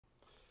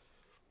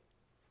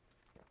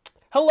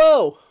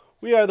Hello,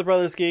 we are the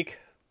Brothers Geek.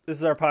 This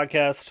is our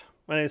podcast.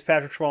 My name is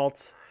Patrick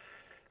Schmaltz,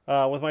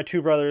 with my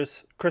two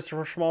brothers,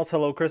 Christopher Schmaltz.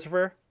 Hello,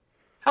 Christopher.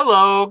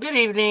 Hello, good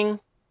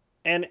evening.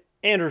 And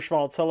Andrew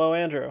Schmaltz. Hello,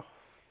 Andrew.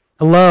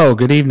 Hello,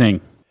 good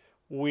evening.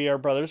 We are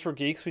brothers. We're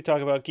geeks. We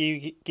talk about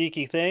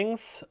geeky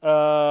things.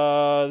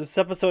 This is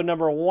episode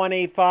number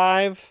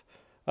 185.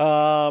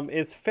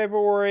 It's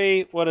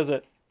February, what is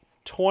it?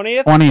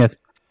 20th? 20th,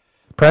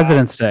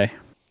 President's Day.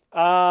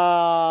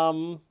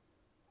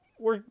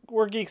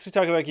 We're geeks. We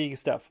talk about geeky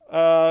stuff.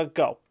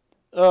 Go.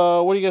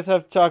 What do you guys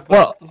have to talk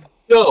about? Well,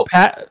 Go.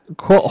 Pat,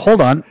 hold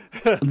on.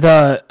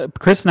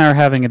 Chris and I are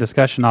having a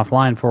discussion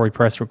offline before we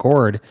press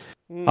record.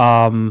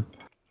 Because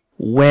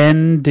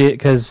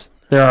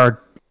there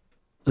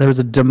was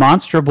a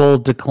demonstrable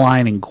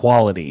decline in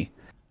quality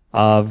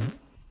of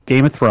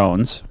Game of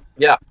Thrones.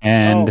 Yeah.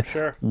 And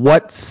Sure.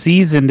 What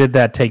season did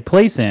that take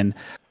place in?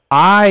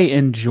 I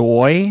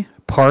enjoy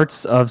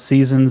parts of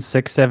seasons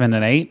 6, 7,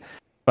 and 8,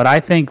 but I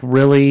think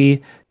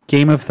really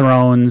Game of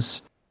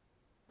Thrones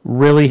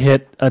really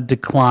hit a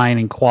decline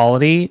in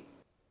quality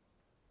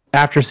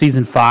after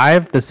season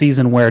 5, the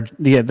season where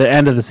the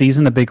end of the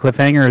season, the big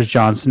cliffhanger is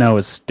Jon Snow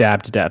is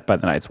stabbed to death by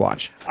the Night's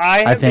Watch.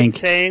 I have been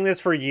saying this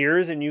for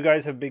years, and you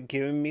guys have been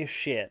giving me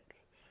shit.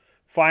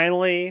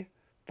 Finally,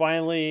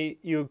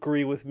 you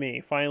agree with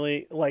me.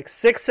 Finally, like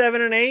 6,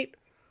 7, and 8.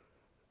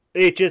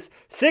 It just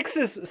six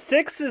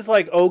is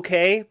like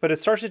okay, but it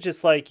starts to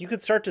just like you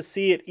could start to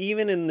see it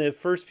even in the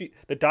first few.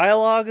 The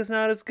dialogue is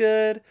not as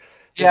good.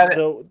 Yeah.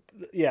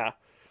 Yeah.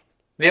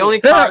 The only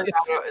time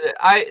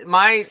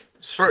my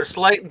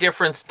slight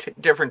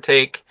different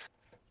take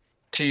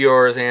to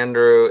yours,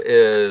 Andrew,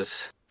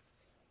 is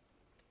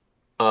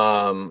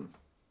I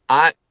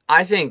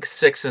think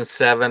 6 and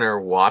 7 are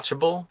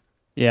watchable.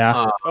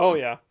 Yeah. Oh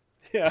yeah.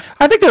 Yeah.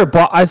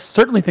 I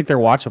certainly think they're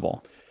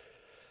watchable.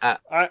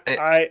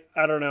 I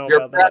don't know Your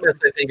about that. premise,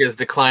 I think, is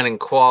declining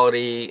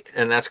quality,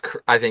 and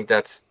I think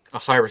that's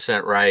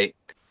 100% right.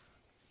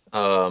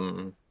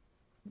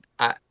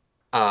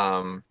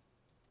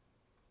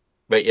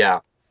 But yeah,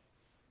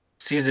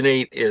 season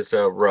 8 is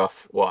a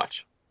rough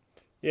watch.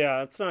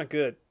 Yeah, it's not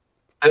good.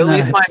 At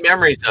least my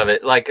memories of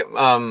it, like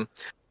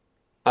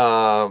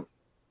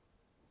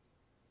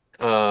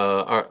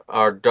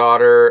our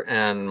daughter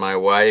and my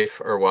wife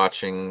are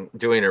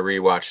doing a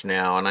rewatch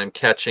now, and I'm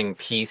catching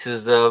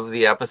pieces of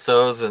the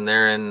episodes, and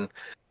they're in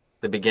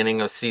the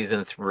beginning of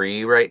season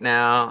 3 right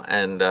now,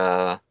 and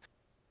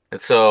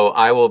so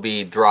I will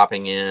be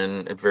dropping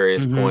in at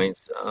various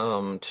points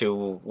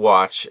to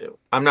watch.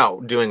 I'm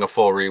not doing a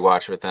full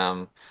rewatch with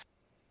them,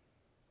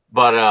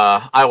 but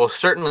I will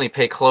certainly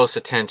pay close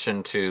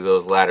attention to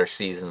those latter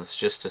seasons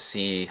just to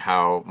see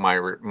how my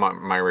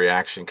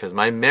reaction, because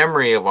my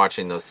memory of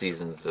watching those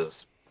seasons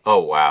is, oh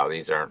wow,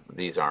 these aren't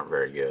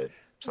very good.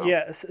 So.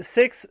 Yeah,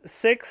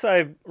 six.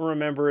 I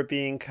remember it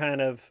being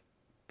kind of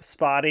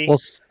spotty. Well,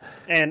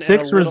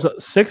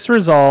 six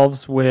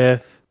resolves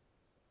with.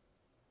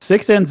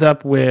 6 ends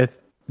up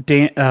with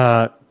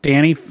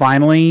Dany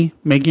finally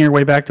making her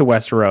way back to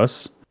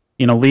Westeros.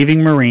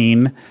 Leaving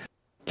Meereen,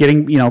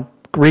 getting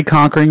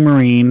reconquering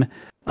Meereen.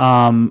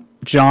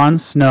 Jon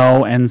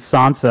Snow and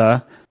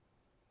Sansa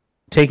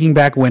taking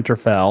back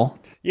Winterfell.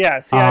 Yeah,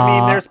 see, I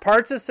mean, there's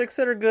parts of 6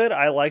 that are good.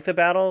 I like the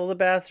Battle of the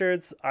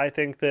Bastards. I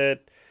think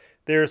that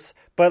there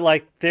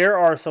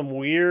are some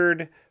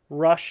weird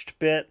rushed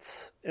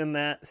bits in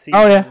that season.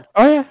 Oh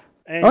yeah.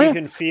 And you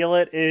can feel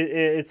it.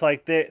 It's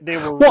like they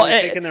were really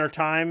taking their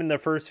time in the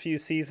first few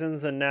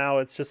seasons, and now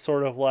it's just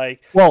sort of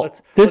like,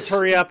 let's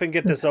hurry up and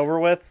get this over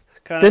with.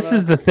 This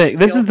is the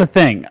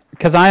thing.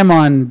 Because I am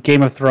on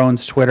Game of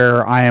Thrones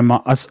Twitter. I am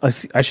I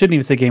shouldn't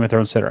even say Game of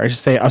Thrones Twitter. I should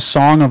say A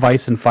Song of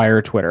Ice and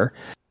Fire Twitter.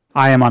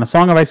 I am on A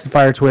Song of Ice and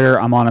Fire Twitter.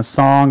 I'm on A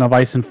Song of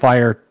Ice and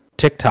Fire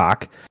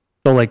TikTok.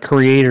 So like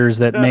creators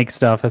that make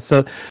stuff.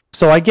 So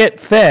I get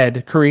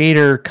fed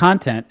creator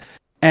content,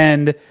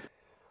 and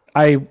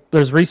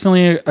there's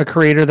recently a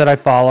creator that I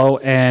follow,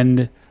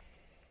 and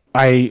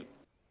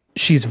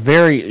she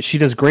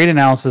does great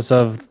analysis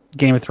of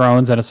Game of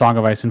Thrones and A Song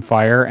of Ice and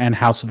Fire and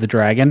House of the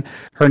Dragon.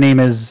 Her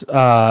name is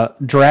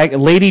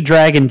Lady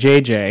Dragon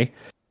JJ.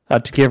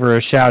 To give her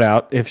a shout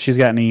out, if she's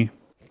got any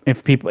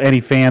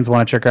fans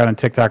want to check her out on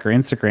TikTok or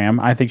Instagram,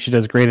 I think she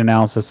does great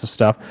analysis of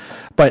stuff.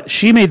 But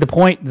she made the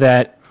point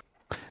that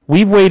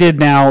we've waited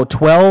now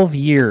 12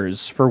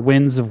 years for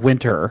Winds of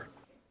Winter,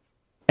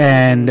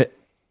 and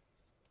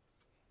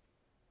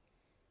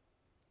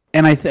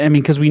I mean,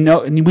 because we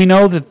know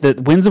that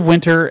the Winds of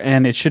Winter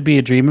and It Should Be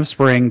a Dream of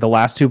Spring, the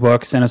last 2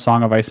 books, and A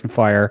Song of Ice and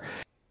Fire,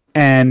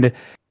 and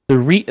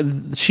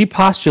she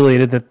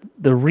postulated that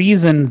the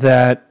reason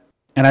that,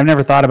 and I've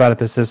never thought about it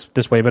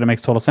this way, but it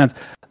makes total sense.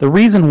 The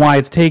reason why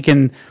it's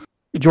taken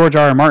George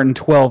R. R. Martin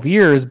 12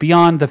 years,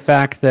 beyond the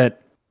fact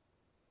that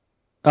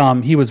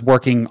he was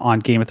working on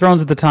Game of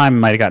Thrones at the time,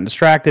 might have gotten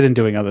distracted and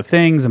doing other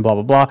things, and blah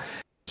blah blah.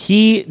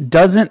 He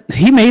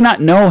may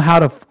not know how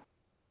to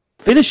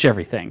finish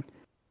everything.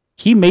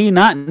 He may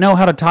not know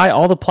how to tie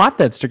all the plot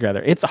threads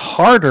together. It's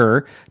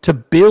harder to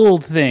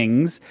build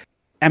things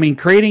I mean,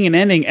 creating an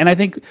ending, and I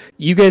think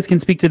you guys can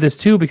speak to this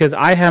too because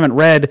I haven't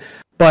read,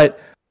 but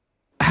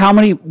how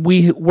many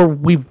we were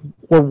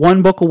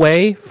one book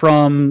away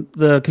from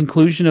the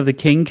conclusion of the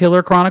King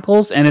Killer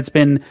Chronicles, and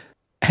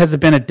has it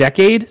been a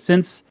decade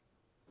since?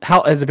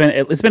 How has it been?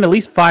 It's been at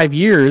least 5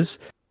 years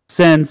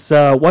since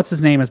what's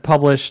his name has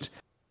published,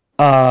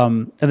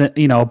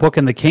 a book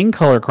in the King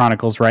Killer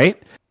Chronicles,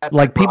 right?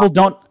 Like people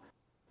don't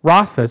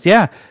Rothfuss,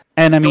 yeah,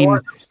 and I mean,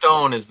 Doors of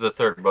Stone is the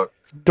third book.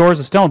 Doors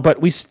of Stone, but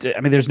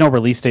there's no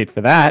release date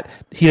for that.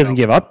 He doesn't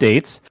give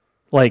updates.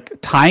 Like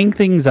tying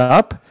things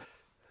up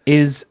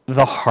is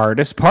the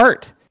hardest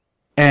part,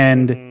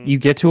 and you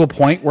get to a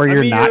point where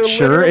you're not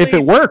sure if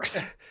it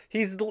works.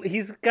 He's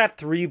got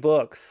 3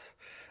 books,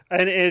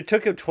 and it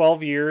took him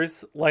 12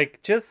 years.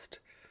 Like just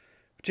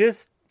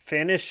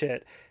finish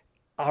it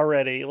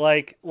already.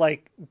 Like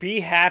be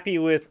happy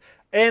with.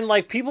 And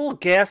like people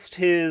guessed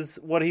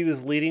what he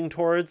was leading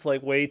towards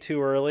like way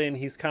too early, and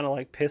he's kind of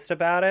like pissed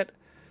about it.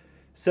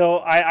 So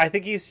I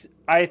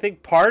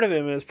think part of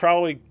him is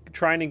probably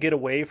trying to get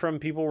away from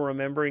people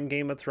remembering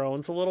Game of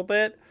Thrones a little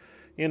bit.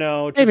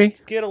 Just Maybe.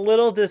 Get a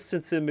little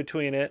distance in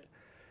between it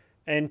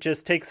and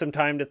just take some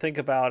time to think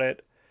about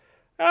it.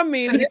 I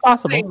mean, it's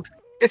possible.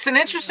 It's an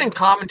interesting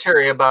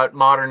commentary about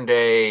modern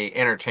day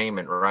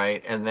entertainment,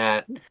 right? And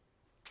that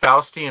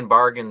Faustian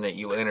bargain that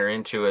you enter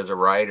into as a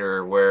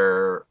writer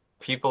where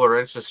people are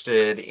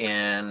interested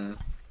in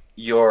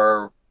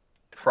your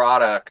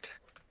product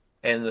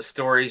and the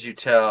stories you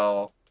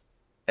tell,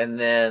 and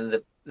then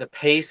the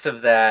pace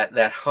of that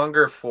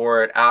hunger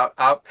for it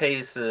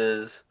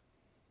outpaces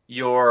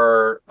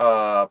your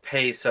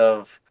pace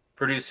of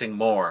producing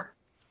more.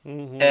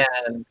 mm-hmm.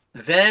 And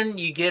then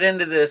you get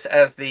into this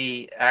as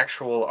the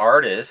actual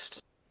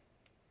artist,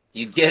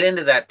 you get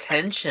into that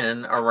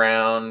tension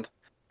around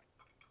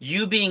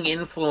you being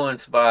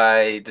influenced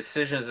by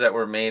decisions that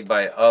were made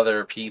by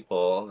other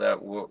people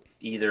that were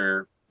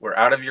either were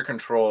out of your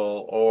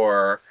control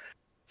or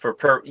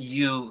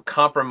you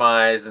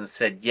compromised and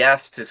said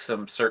yes to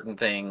some certain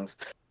things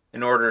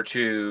in order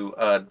to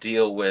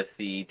deal with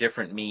the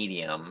different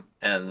medium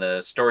and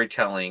the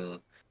storytelling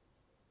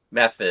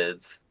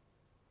methods.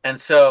 And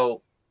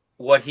so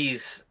what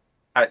it's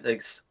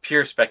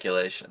pure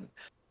speculation.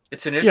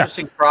 It's an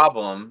interesting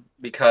problem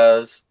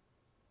because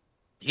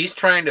he's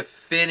trying to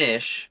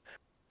finish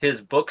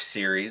his book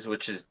series,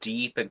 which is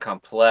deep and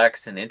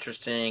complex and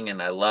interesting,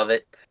 and I love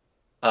it,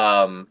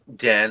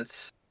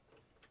 dense.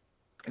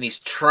 And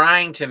he's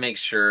trying to make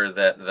sure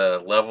that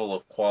the level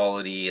of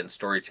quality and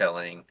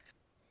storytelling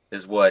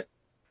is what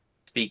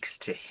speaks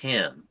to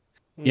him.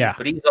 Yeah.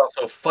 But he's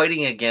also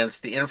fighting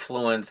against the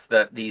influence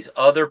that these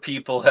other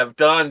people have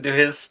done to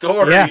his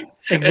story. Yeah,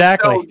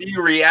 exactly. And so do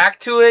you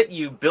react to it?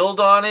 You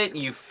build on it?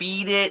 You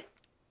feed it?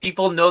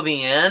 People know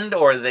the end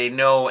or they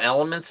know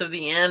elements of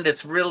the end?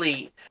 It's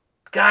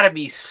got to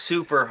be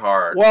super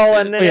hard.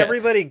 Well, and then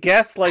everybody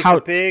guessed like the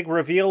big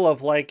reveal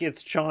of like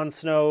it's Jon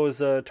Snow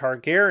as a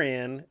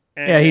Targaryen.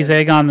 And, he's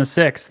Aegon the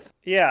Sixth.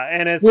 Yeah,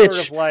 and it's sort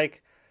of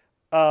like,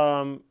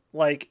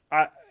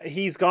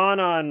 he's gone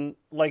on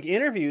like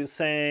interviews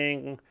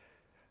saying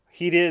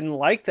he didn't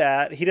like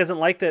that. He doesn't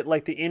like that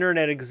like the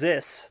internet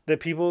exists, that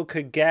people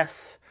could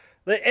guess.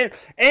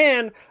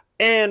 And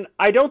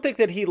I don't think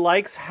that he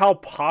likes how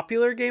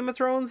popular Game of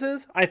Thrones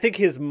is. I think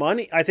he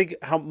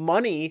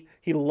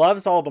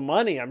loves all the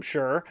money, I'm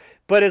sure.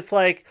 But it's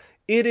like,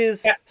 it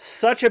is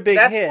such a big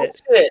hit.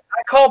 Bullshit.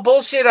 I call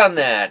bullshit on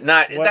that.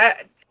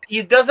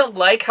 He doesn't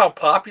like how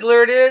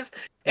popular it is.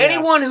 Yeah.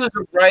 Anyone who's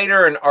a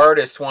writer and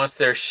artist wants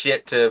their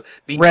shit to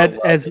be read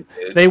beloved,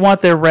 they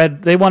want it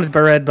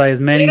read by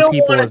as many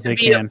people as they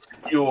can.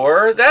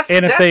 Obscure. That's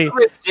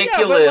ridiculous.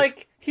 Yeah, but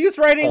like he's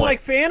writing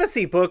like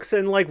fantasy books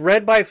and like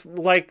read by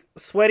like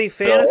sweaty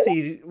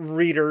fantasy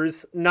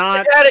readers,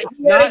 not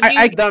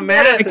the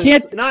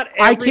masses. Not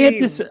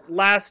every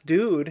last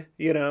dude,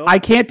 I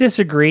can't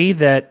disagree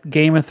that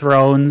Game of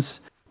Thrones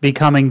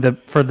becoming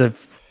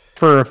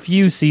for a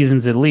few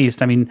seasons at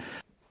least. I mean,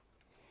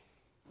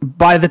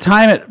 by the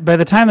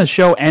time the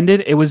show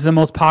ended, it was the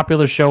most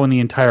popular show in the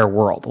entire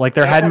world. Like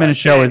there hadn't been a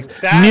show as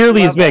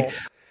nearly as big.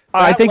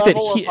 I think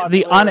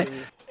that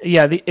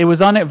it was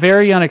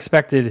very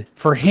unexpected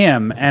for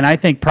him, and I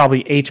think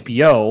probably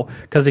HBO,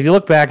 because if you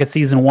look back at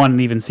season 1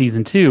 and even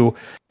season 2,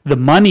 the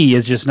money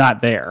is just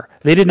not there.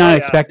 They did not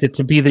expect it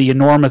to be the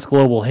enormous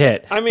global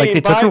hit. I mean, like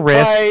they took a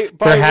risk.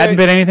 There hadn't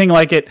been anything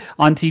like it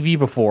on TV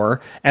before,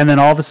 and then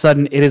all of a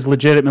sudden, it is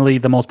legitimately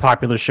the most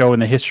popular show in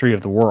the history of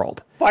the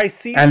world. By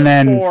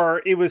season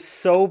 4, it was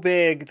so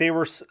big.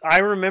 I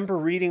remember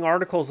reading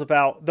articles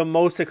about the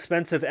most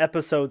expensive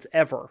episodes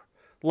ever.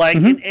 Like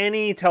in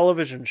any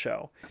television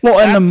show.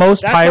 Well, and the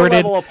most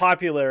pirated, level of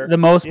popular,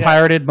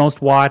 pirated,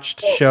 most watched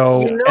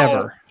show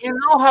ever. You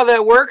know how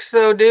that works,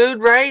 though,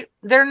 dude, right?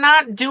 They're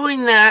not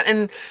doing that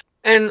and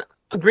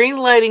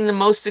greenlighting the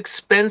most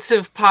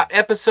expensive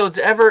episodes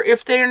ever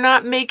if they're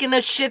not making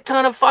a shit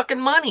ton of fucking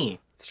money.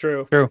 It's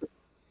true.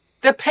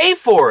 They pay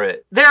for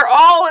it. They're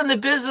all in the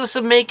business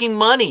of making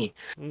money.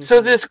 Mm-hmm. So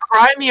this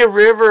Cry Me a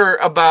River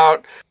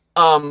about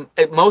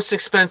most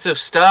expensive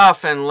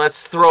stuff and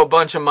let's throw a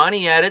bunch of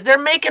money at it. They're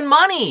making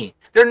money.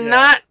 They're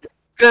not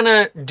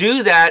gonna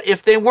do that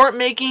if they weren't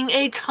making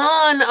a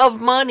ton of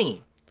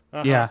money.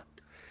 Yeah.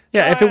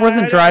 Yeah, if it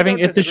wasn't driving,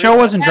 if the show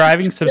wasn't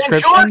driving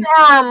subscriptions... And George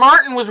R. R.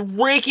 Martin was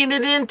raking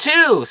it in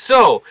too,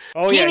 so...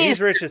 he's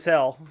rich as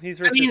hell.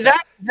 He's rich as hell.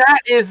 That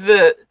is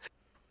the...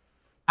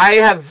 I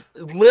have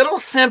little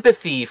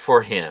sympathy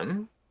for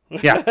him.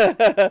 Yeah.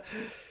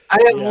 I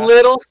have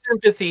little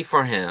sympathy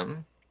for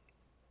him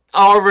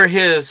over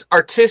his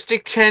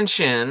artistic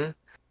tension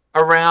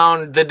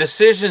around the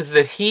decisions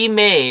that he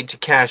made to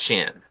cash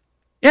in.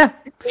 Yeah.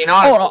 You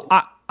know,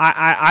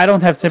 I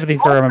don't have sympathy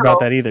for him about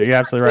that either. You're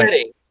absolutely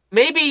right.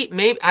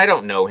 Maybe I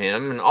don't know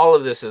him, and all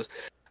of this is,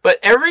 but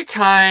every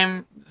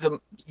time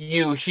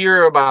you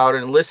hear about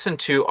and listen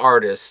to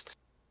artists,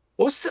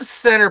 what's the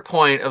center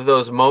point of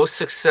those most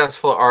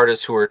successful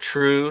artists who are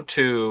true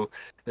to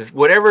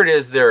whatever it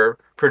is they're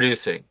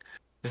producing?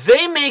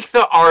 They make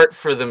the art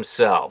for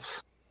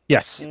themselves.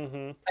 Yes.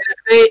 Mm-hmm.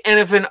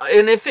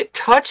 And if it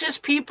touches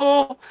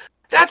people,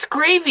 that's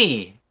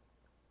gravy.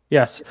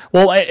 Yes.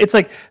 Well, it's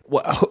like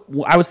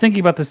I was thinking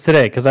about this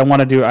today because I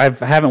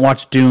haven't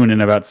watched Dune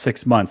in about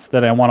 6 months.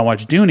 That I want to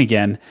watch Dune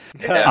again,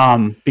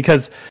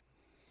 because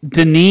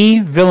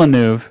Denis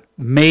Villeneuve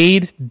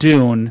made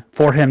Dune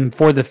for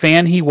the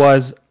fan he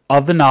was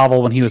of the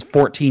novel when he was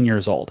 14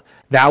 years old.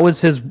 That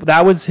was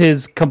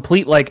his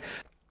complete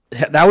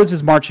that was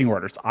his marching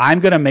orders.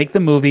 I'm going to make the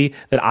movie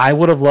that I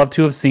would have loved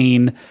to have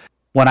seen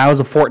when I was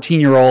a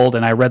 14-year-old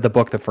and I read the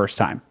book the first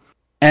time.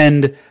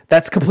 And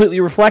that's completely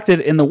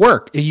reflected in the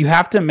work. You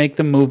have to make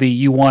the movie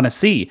you want to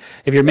see.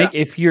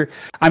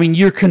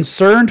 You're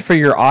concerned for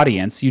your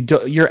audience.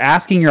 You're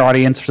asking your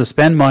audience to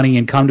spend money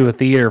and come to a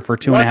theater for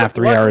 2.5,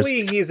 3 hours.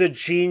 Luckily, he's a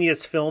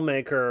genius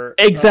filmmaker.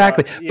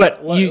 Exactly,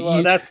 but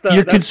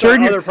you're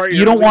concerned.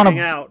 You don't want to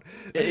out.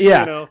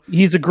 Yeah,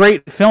 he's a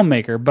great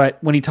filmmaker, but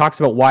when he talks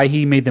about why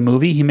he made the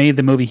movie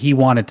he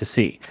wanted to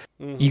see.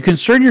 Mm-hmm. You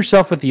concern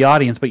yourself with the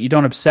audience, but you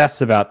don't obsess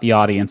about the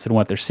audience and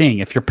what they're seeing.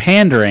 If you're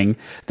pandering,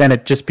 then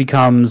it just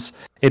becomes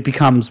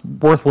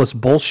worthless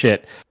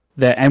bullshit.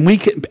 The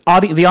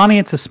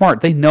audience is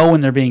smart. They know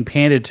when they're being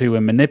pandered to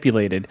and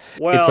manipulated.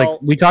 Well, it's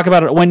like we talk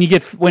about it when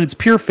it's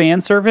pure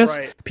fan service.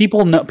 Right.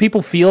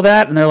 People feel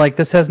that, and they're like,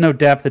 this has no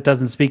depth. It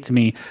doesn't speak to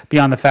me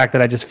beyond the fact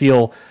that I just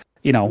feel.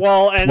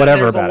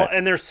 Whatever about it.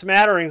 And there's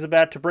smatterings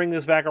about, to bring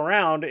this back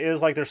around,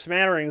 is like there's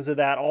smatterings of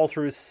that all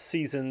through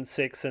season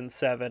 6 and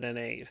 7 and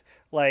 8.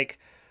 Like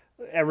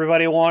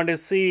everybody wanted to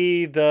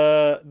see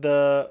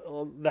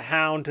the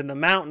Hound and the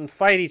Mountain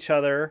fight each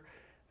other,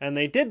 and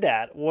they did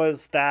that.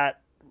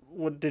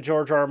 Did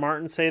George R. R.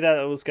 Martin say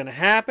that it was going to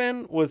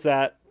happen? Was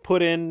that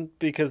put in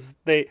because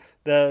the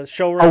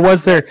showrunner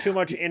was there too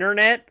much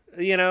internet?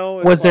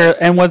 Was there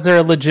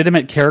a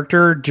legitimate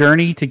character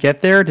journey to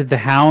get there? Did the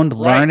Hound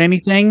learn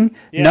anything?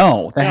 Yes.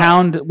 No, the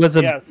Hound was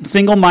a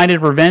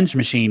single-minded revenge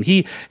machine.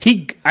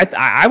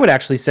 I would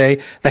actually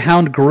say the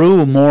Hound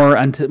grew more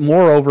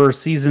over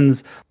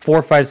seasons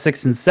 4, 5,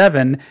 6, and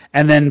 7,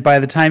 and then by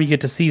the time you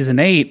get to season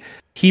 8,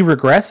 he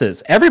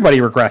regresses. Everybody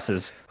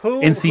regresses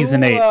in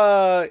season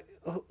 8.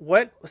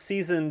 What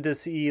season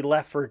does he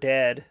Left for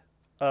Dead?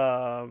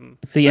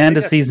 It's the end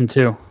of season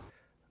 2.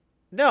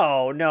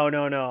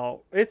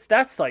 No.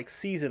 That's like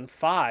season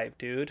 5,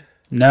 dude.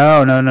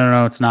 No,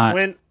 it's not.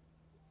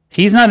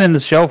 He's not in the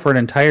show for an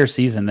entire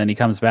season, then he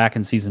comes back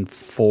in season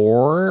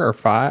 4 or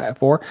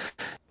 5. What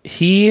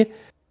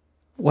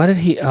did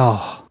he?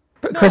 Oh,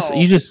 Chris,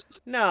 you just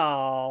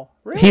no.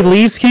 Really? He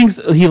leaves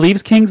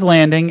King's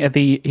Landing at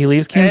the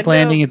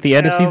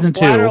end of season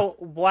 2.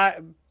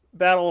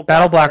 Battle of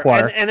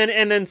Blackwater,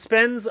 and then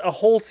spends a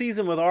whole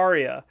season with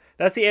Arya.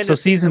 That's the end of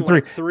season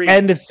 3. 3.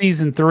 End of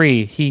season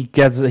 3, he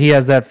has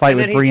that fight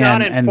with Brienne.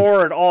 He's not in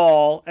 4 at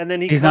all, and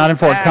then he's not in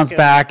 4. Comes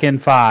back in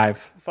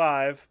 5.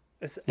 5.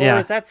 Is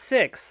that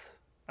 6?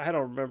 I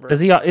don't remember.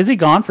 Is he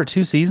gone for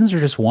 2 seasons or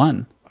just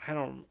 1?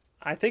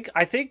 I think.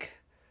 I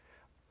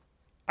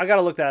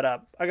gotta look that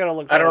up. I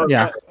don't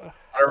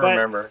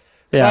remember.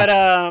 Yeah.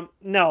 But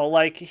no,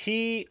 I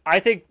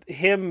think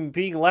him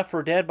being left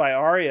for dead by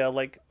Arya,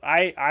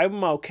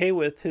 I'm okay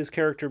with his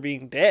character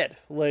being dead.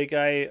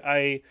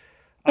 There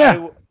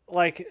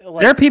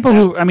are people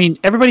who,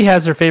 everybody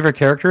has their favorite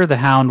character. The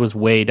Hound was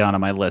way down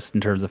on my list in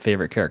terms of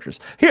favorite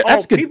characters.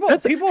 That's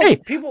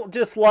good. People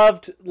just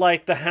loved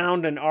the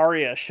Hound and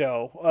Arya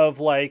show of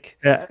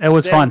it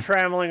was fun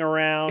traveling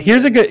around.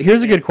 Here's a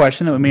good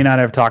question that we may not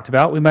have talked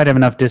about. We might have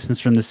enough distance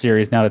from the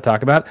series now to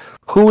talk about.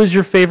 Who is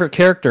your favorite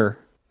character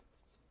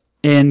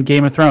in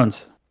Game of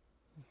Thrones?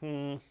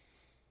 Can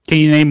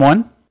you name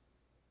one?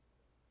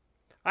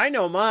 I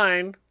know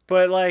mine,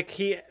 but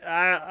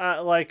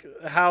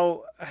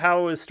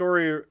how his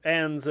story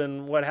ends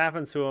and what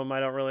happens to him, I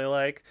don't really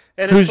like.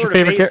 And who's your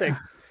favorite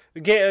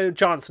character?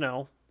 Jon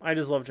Snow. I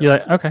just love Jon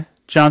Snow. Okay,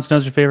 Jon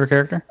Snow's your favorite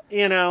character.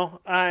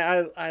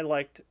 I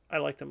liked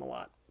him a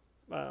lot.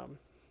 I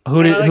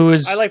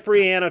like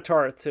Brienne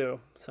Tarth too.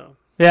 So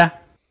yeah,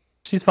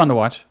 she's fun to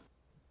watch.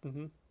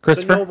 Mm-hmm.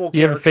 Christopher, do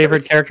you have a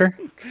favorite character?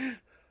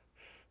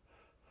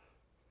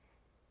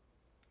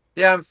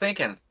 Yeah, I'm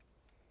thinking.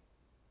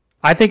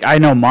 I think I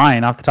know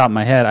mine off the top of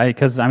my head.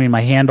 Because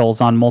my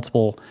handle's on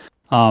multiple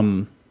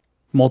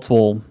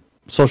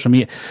social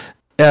media.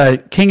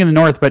 King of the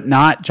North, but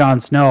not Jon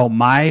Snow.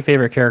 My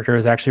favorite character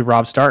is actually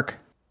Robb Stark.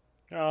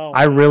 Oh,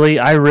 I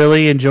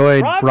really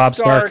enjoyed Robb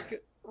Stark.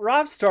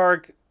 Robb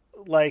Stark,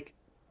 like,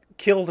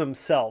 killed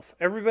himself.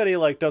 Everybody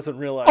doesn't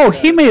realize. Oh,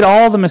 that. he made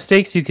all the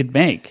mistakes you could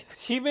make.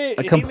 He made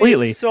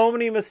so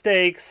many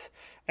mistakes,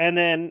 and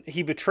then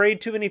he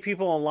betrayed too many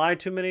people and lied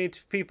to many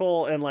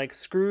people and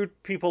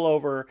screwed people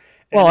over.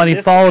 And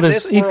he followed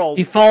his heart.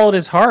 He followed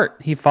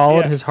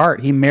his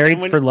heart. He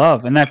married for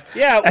love, and that's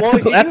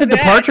a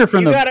departure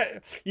from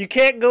You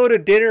can't go to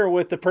dinner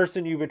with the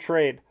person you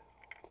betrayed.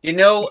 You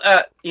know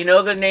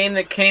the name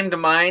that came to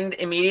mind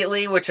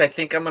immediately, which I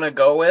think I'm gonna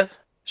go with.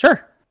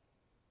 Sure.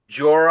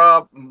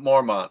 Jorah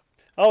Mormont.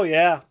 Oh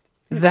yeah,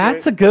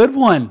 that's a good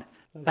one.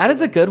 That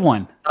is a good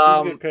one. He's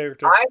a good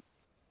character.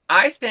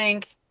 I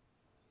think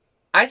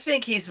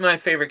he's my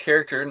favorite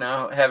character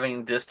now,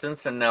 having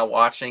distance and now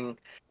watching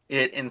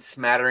it in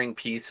smattering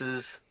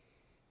pieces.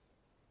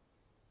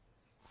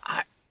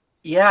 I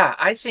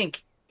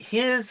think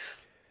his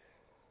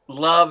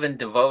love and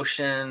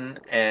devotion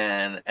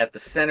and at the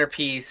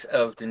centerpiece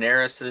of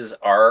Daenerys's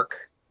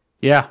arc.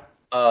 Yeah.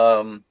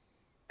 And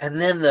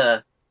then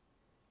the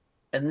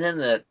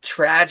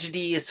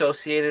tragedy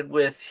associated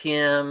with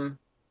him.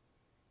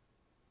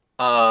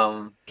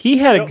 He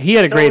had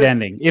a great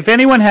ending. If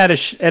anyone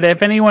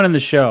in the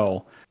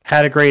show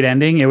had a great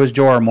ending, it was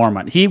Jorah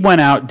Mormont. He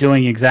went out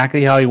doing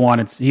exactly how he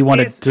wanted. He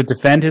wanted to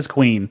defend his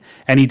queen,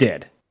 and he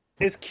did.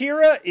 Is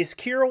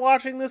Kira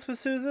watching this with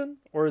Susan,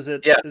 or is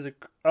it? Yeah. Is it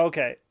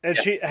okay? And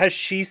has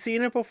she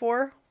seen it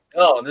before?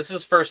 Oh, this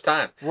is first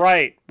time.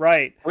 Right.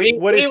 We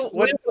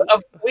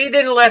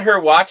didn't let her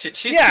watch it.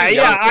 She's too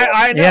young.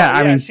 I know.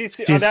 Yeah, she's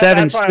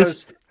 7.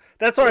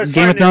 That's what I was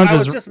Game of Thrones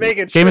was just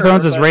making sure. Game of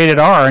Thrones is rated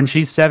R, and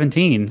she's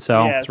 17,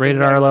 so it's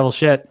rated R level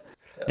shit.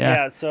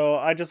 Yeah, so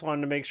I just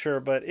wanted to make sure,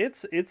 but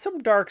it's some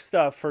dark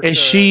stuff for sure.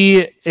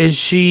 Is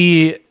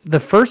she the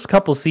first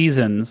couple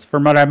seasons,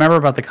 from what I remember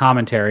about the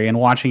commentary and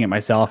watching it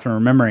myself and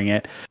remembering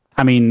it,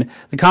 the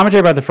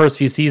commentary about the first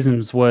few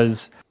seasons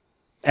was,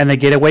 and they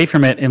get away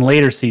from it in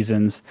later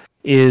seasons,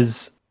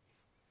 is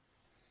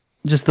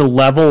just the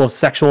level of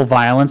sexual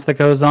violence that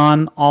goes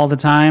on all the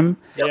time.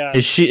 Yeah.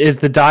 Is she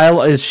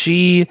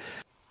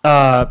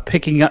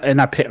picking up, and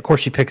of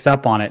course she picks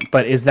up on it,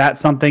 but is that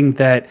something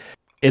that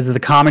is the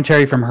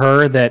commentary from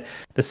her, that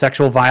the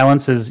sexual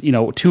violence is,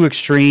 too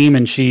extreme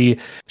and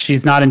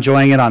she's not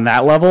enjoying it on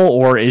that level?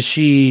 Or is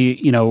she,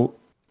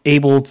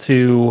 able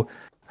to,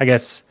 I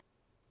guess,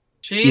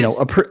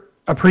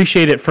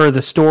 appreciate it for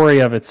the story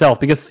of itself?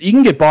 Because you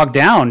can get bogged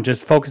down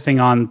just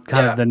focusing on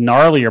kind of the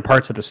gnarlier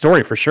parts of the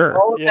story, for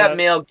sure. All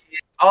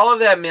of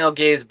that male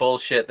gaze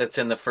bullshit that's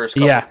in the first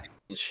couple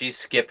seasons, she's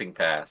skipping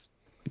past.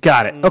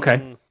 Got it.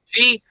 Okay.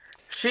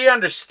 She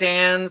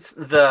understands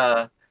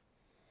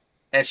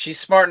and she's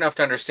smart enough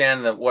to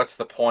understand what's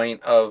the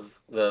point of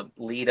the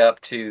lead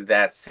up to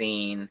that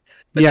scene,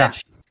 but then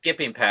she's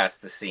skipping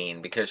past the scene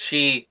because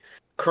she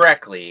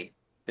correctly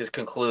is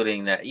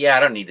concluding that I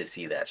don't need to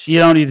see that shit.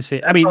 You don't need to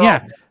see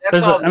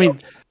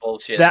it.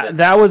 Bullshit.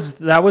 That was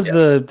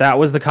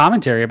the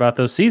commentary about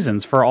those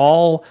seasons for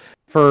all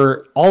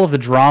of the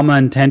drama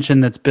and tension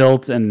that's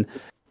built, and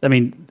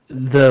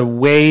the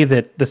way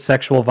that the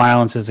sexual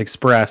violence is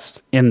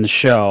expressed in the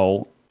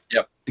show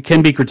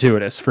can be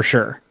gratuitous for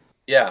sure.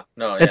 Yeah,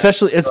 no,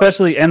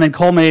 especially, and then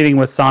culminating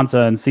with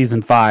Sansa in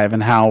season 5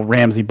 and how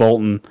Ramsay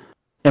Bolton.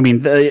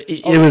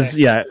 It was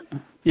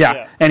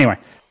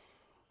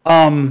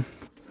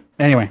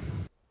Anyway,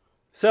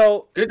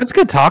 so it's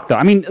good talk though.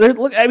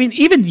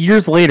 Even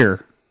years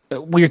later,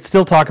 we'd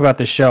still talk about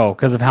the show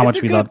because of how much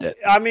we loved it.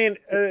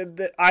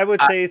 I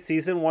would say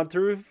season 1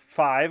 through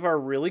 5 are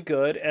really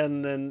good,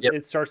 and then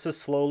it starts to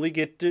slowly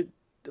get to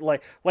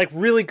like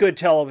really good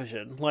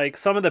television, like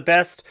some of the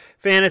best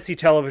fantasy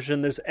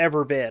television there's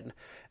ever been.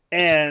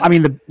 And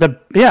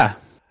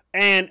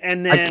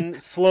and then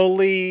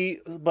slowly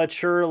but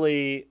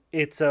surely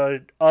it's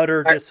a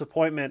utter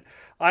disappointment.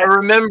 I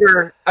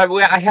remember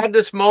I had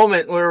this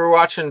moment we were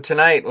watching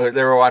tonight, where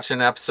they were watching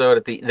an episode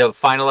at the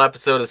final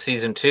episode of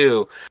season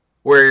 2,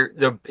 where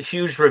the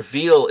huge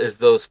reveal is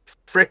those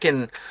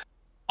freaking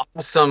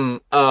awesome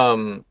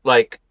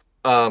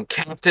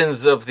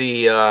captains of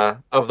the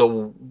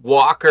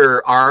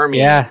Walker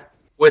army,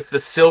 with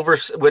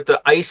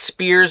the ice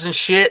spears and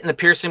shit, and the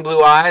piercing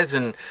blue eyes,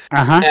 and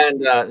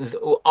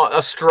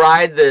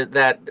astride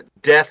that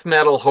death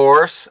metal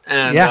horse,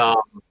 and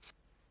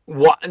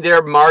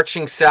they're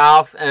marching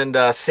south, and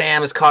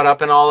Sam is caught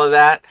up in all of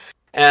that,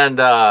 and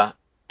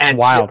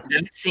wild.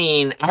 That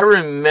scene, I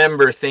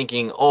remember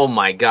thinking, "Oh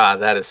my god,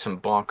 that is some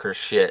bonkers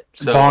shit."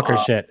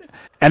 Shit.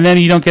 And then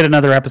you don't get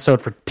another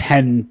episode for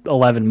 10,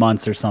 11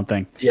 months or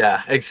something.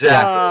 Yeah,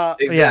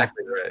 exactly.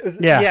 Exactly right.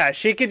 Yeah,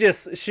 she could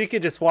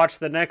just watch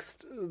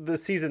the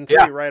season 3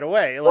 right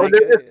away.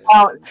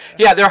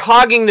 They're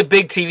hogging the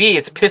big TV.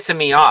 It's pissing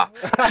me off.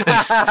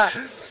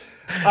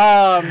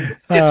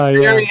 It's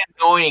very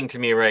annoying to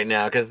me right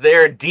now because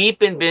they're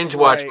deep in binge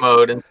watch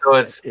mode, and so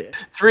it's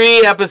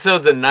 3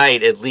 episodes a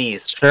night at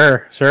least.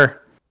 Sure.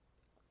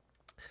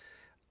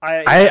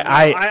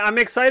 I'm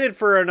excited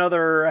for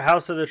another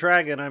House of the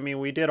Dragon. I mean,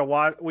 we did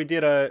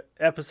a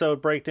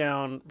episode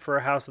breakdown for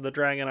House of the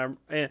Dragon,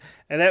 and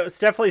that was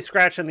definitely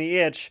scratching the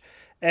itch.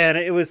 And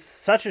it was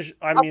such a,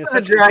 House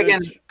of the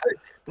Dragon.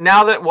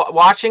 Now that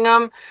watching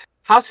them,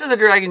 House of the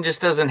Dragon just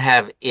doesn't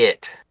have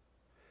it.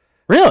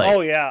 Really?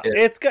 Oh yeah,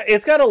 it's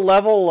got a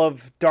level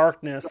of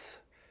darkness.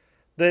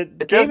 The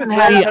Game of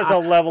Thrones has a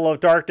level of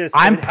darkness.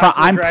 I'm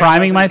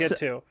priming myself.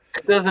 It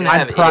doesn't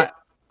have it.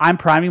 I'm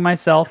priming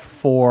myself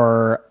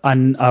for a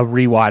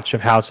rewatch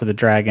of House of the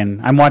Dragon.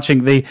 I'm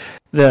watching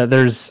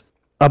there's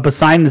a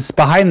behind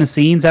the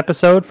scenes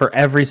episode for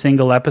every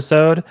single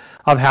episode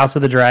of House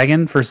of the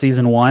Dragon for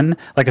season 1,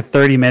 like a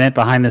 30-minute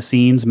behind the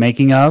scenes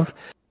making of.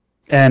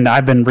 And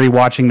I've been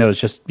rewatching those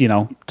just,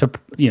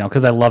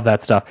 because I love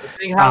that stuff.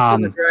 House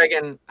of the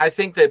Dragon, I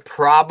think the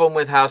problem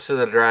with House of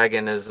the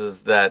Dragon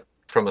is that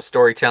from a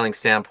storytelling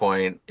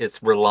standpoint,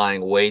 it's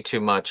relying way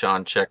too much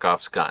on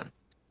Chekhov's gun.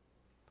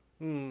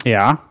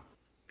 Yeah.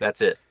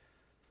 That's it.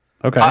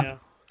 Okay.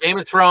 Game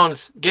of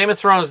Thrones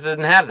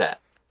didn't have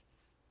that.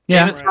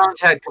 Yeah. Game of Thrones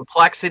had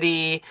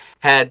complexity,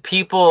 had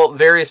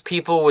various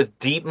people with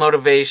deep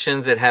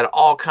motivations. It had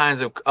all kinds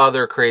of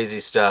other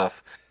crazy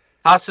stuff.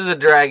 House of the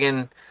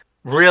Dragon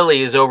really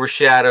is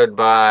overshadowed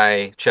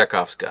by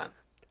Chekhov's gun.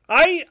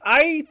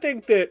 I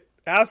think that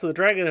House of the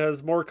Dragon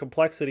has more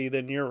complexity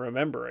than you're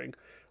remembering.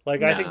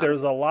 I think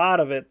there's a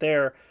lot of it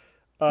there.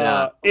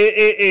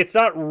 It's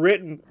not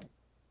written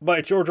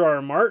by George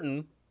R.R.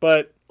 Martin,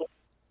 but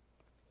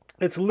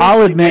it's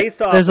loosely based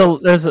off. There's a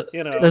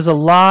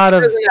lot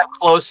of. It doesn't have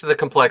close to the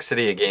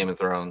complexity of Game of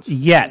Thrones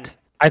yet.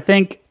 I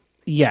think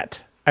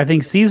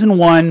season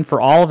 1, for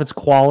all of its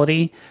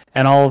quality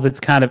and all of its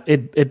kind of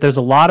there's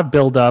a lot of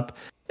build up,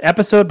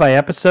 episode by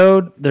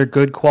episode. They're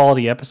good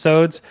quality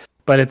episodes,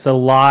 but it's a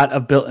lot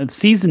of build.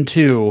 Season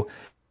 2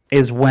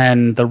 is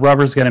when the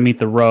rubber's going to meet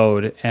the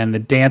road and the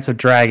Dance of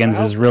Dragons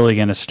is really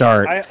going to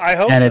start. I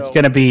hope and it's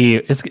going to be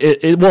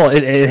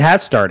it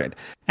has started.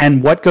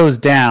 And what goes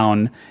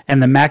down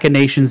and the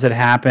machinations that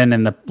happen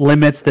and the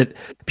limits that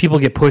people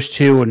get pushed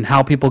to and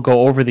how people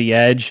go over the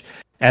edge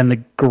and the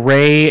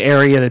gray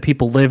area that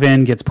people live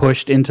in gets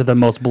pushed into the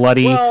most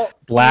bloody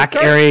black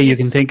area you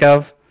can think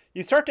of.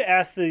 You start to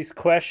ask these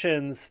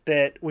questions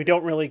that we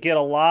don't really get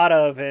a lot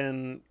of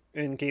in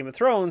Game of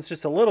Thrones,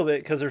 just a little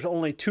bit, because there's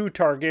only 2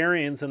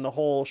 Targaryens in the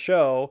whole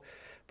show.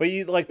 But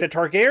the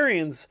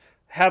Targaryens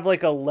have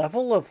a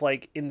level of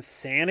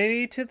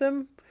insanity to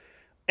them.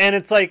 And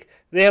it's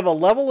they have a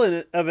level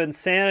of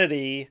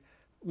insanity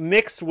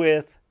mixed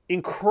with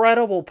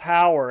incredible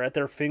power at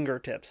their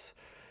fingertips.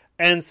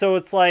 And so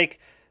it's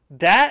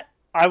that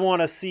I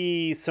want to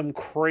see some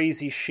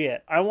crazy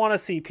shit. I want to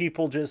see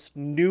people just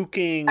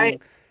nuking. I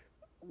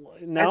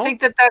think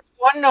that's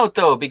one note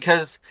though,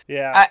 because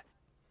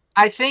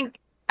I think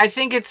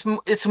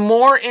it's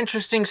more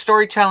interesting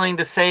storytelling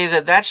to say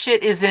that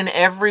shit is in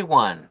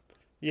everyone.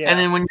 Yeah. And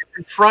then when you're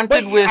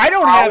confronted with I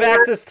don't have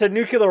access to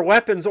nuclear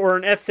weapons or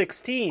an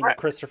F-16, right,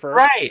 Christopher.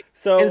 Right.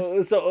 So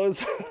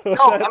no,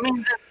 I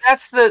mean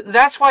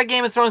that's why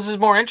Game of Thrones is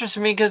more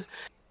interesting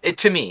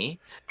to me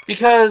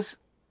because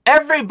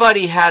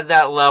everybody had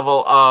that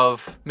level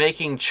of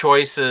making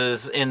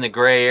choices in the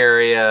gray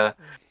area.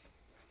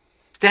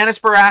 Stannis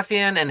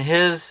Baratheon and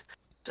his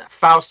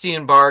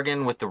Faustian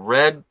bargain with the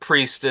Red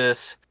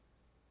Priestess,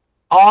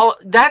 all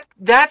that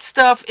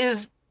stuff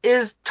is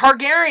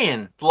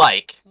Targaryen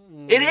like.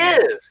 It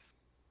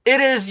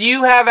is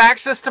you have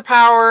access to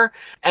power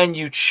and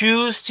you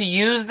choose to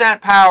use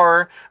that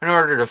power in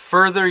order to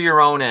further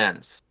your own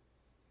ends.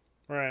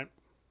 Right.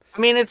 I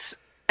mean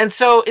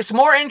so it's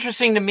more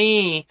interesting to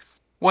me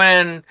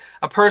when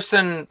a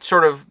person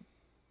sort of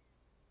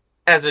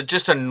as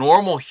just a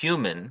normal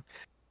human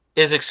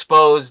is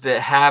exposed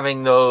to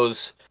having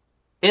those.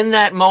 In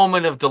that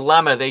moment of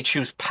dilemma, they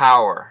choose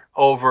power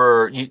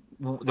over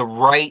the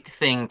right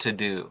thing to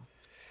do.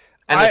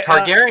 And the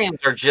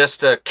Targaryens are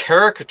just a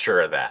caricature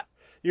of that.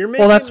 You're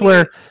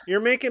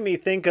making me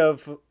think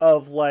of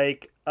all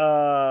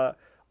the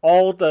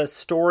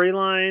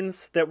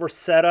storylines that were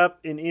set up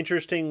in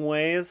interesting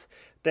ways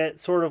that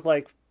sort of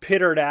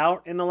pittered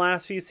out in the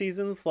last few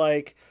seasons.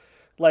 Like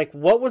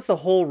what was the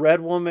whole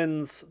Red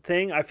Woman's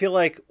thing? I feel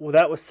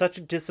that was such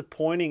a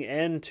disappointing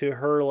end to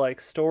her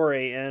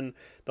story, and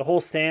the whole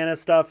Stannis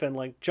stuff,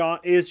 and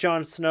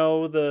Jon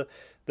Snow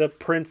the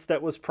prince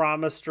that was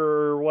promised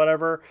or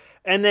whatever.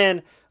 And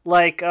then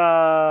what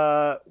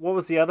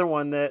was the other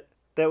one that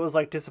was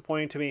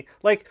disappointing to me?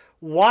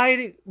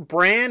 Why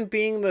Bran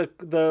being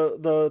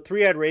the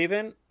three-eyed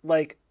raven?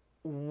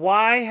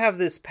 Why have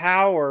this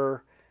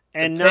power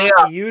and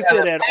not use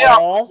it at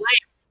all?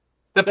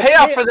 The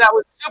payoff for that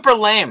was super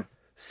lame.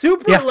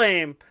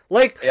 Lame.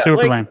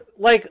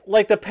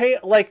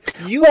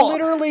 You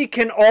literally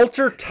can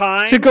alter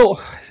time to go.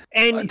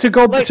 And to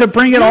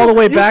bring it all the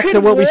way back to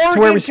where we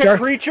started.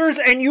 Creatures,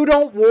 and you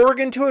don't warg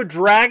into a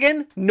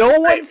dragon. No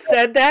one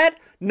said that.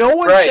 No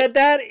one said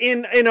that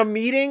in a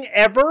meeting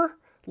ever.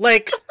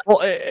 Like,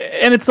 well,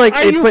 and it's like,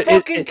 are you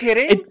fucking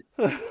kidding?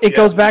 It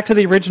goes back to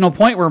the original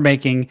point we're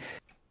making.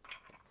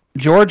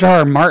 George R.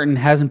 R. Martin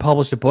hasn't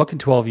published a book in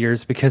 12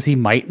 years because he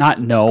might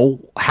not know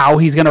how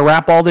he's going to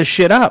wrap all this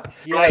shit up.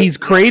 Yes, he's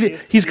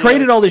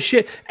created all this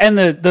shit, and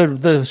the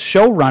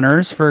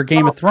showrunners for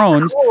Game of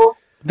Thrones,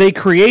 they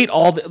create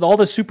all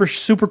the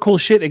super cool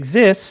shit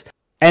exists,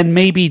 and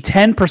maybe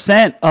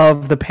 10%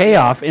 of the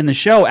payoff in the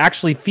show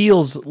actually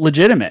feels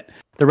legitimate.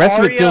 The rest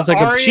of it feels like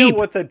a cheap.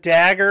 With a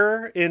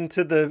dagger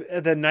into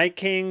the Night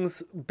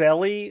King's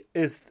belly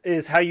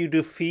is how you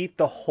defeat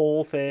the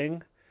whole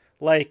thing.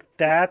 Like,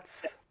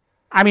 that's.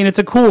 I mean, it's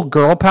a cool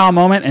girl power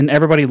moment, and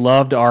everybody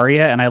loved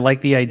Arya, and I like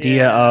the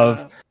idea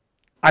of.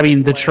 I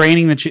mean, the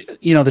training that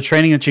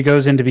she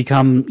goes in to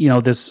become,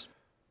 this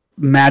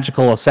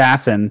magical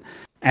assassin,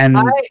 and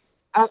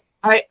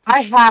I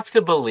have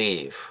to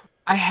believe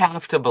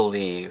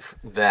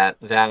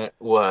that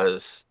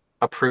was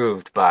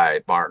approved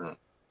by Martin.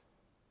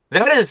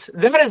 That is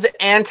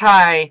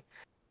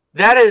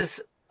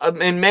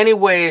in many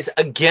ways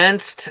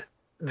against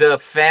the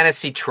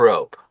fantasy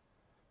trope.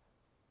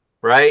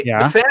 Right?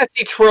 Yeah. The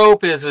fantasy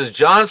trope is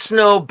Jon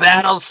Snow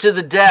battles to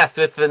the death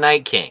with the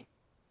Night King.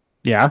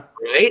 Yeah.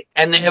 Right?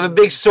 And they have a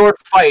big sword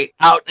fight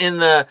out in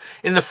the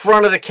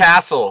front of the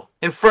castle,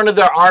 in front of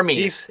their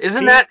armies.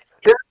 Isn't that?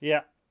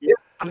 Yeah.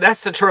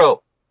 That's the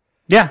trope.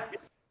 Yeah.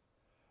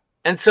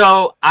 And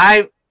so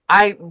I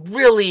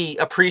really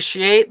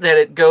appreciate that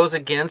it goes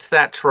against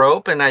that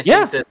trope, and I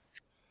think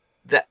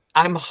that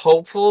I'm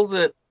hopeful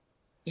that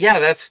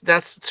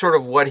that's sort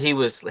of what he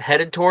was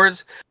headed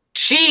towards.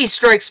 She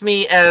strikes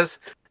me as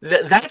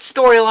that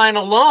storyline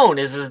alone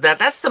is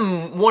that's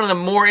one of the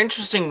more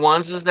interesting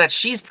ones, is that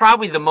she's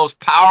probably the most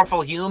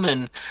powerful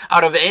human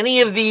out of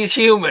any of these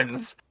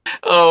humans.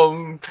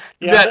 The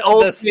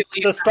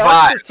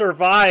Starks that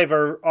survive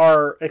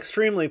are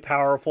extremely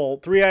powerful.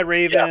 Three-Eyed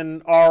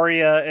Raven,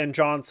 Arya, and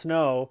Jon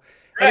Snow.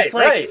 And it's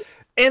like,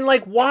 and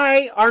like,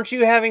 why aren't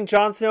you having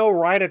Jon Snow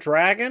ride a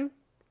dragon?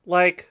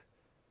 Like,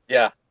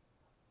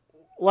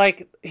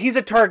 he's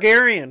a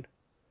Targaryen.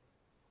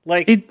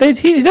 Like, he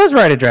does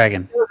ride a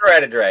dragon. He does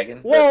ride a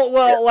dragon.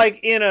 Well, like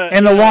in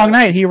the Long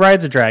Night, he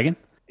rides a dragon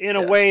in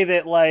a way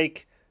that,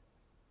 like,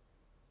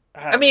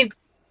 I mean,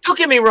 don't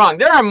get me wrong.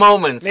 There are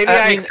moments. Maybe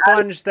I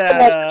expunged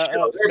that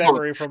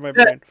memory from my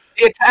brain.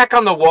 The attack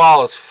on the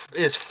wall is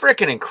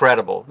freaking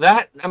incredible.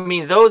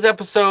 Those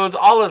episodes,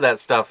 all of that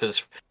stuff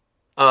is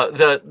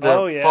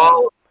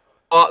fall.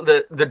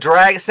 The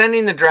drag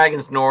sending the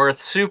dragons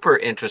north, super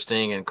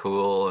interesting and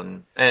cool.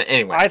 And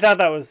anyway, I thought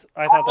that was.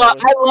 I love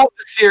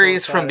the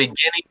series from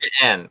beginning to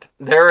end.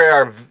 There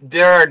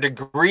are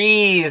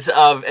degrees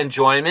of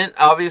enjoyment.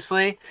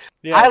 Obviously,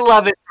 I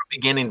love it from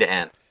beginning to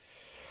end.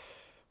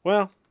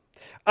 Well,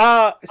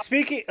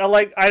 speaking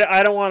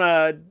I don't want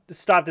to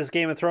stop this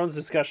Game of Thrones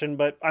discussion,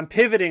 but I'm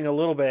pivoting a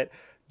little bit.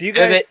 Do you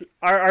guys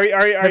are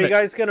you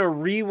guys gonna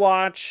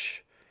rewatch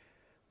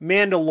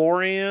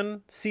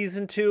Mandalorian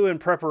Season 2 in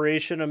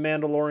preparation of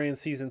Mandalorian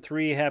Season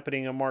 3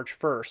 happening on March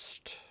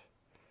 1st?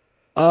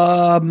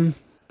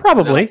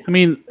 Probably. No. I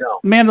mean,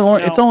 Mandalorian.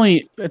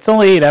 No. It's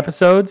only 8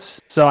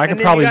 episodes, so I could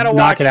probably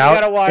knock it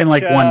out in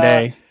like one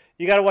day.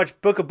 You got to watch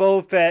Book of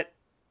Boba Fett,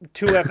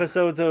 2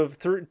 episodes of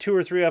 2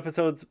 or 3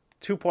 episodes,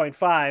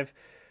 2.5.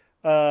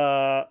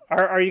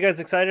 Are you guys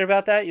excited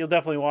about that? You'll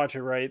definitely watch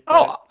it, right?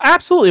 Oh,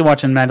 absolutely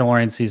watching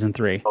Mandalorian Season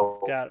 3.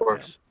 Oh, of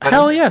course.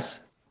 Hell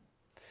yes.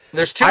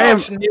 There's too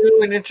much new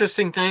and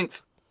interesting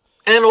things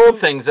and old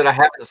things that I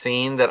haven't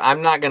seen that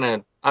I'm not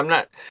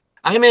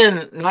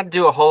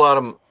do a whole lot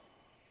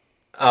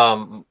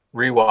of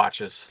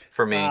rewatches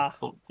for me.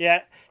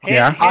 Hannah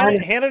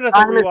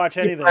doesn't rewatch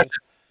anything.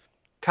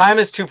 Time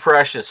is too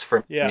precious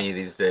for me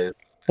these days.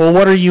 Well,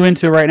 what are you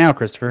into right now,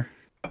 Christopher?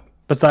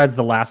 Besides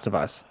The Last of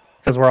Us,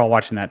 because we're all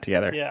watching that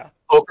together. Yeah.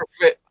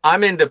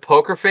 I'm into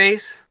Poker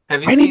Face.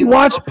 Have you seen? I need to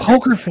watch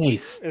Poker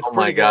Face. Oh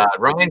my God,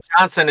 Ryan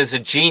Johnson is a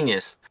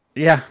genius.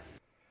 Yeah.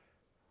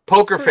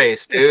 Poker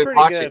Face, dude.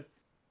 Watch it.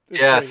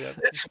 Yes,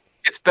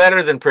 it's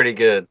better than pretty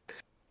good.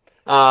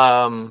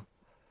 I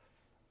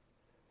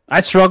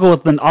struggle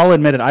with I'll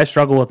admit it. I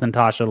struggle with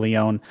Natasha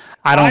Lyonne.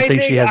 I don't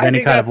think she has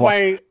any kind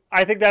of.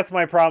 I think that's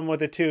my problem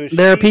with it too.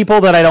 There are people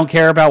that I don't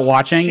care about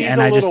watching,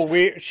 and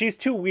weird. She's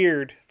too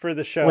weird for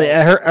the show.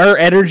 Her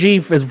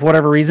energy, for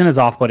whatever reason, is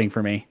off-putting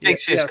for me. I think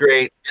she's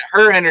great.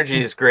 Her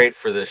energy is great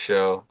for this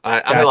show.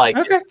 I like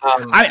it.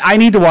 I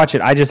need to watch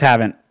it. I just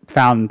haven't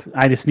found.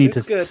 I just need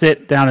to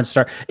sit down and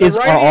start. The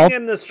writing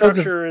and the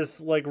structure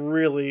is like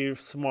really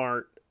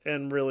smart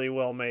and really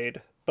well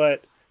made.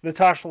 But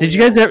Natasha, did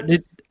you guys ever?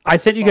 I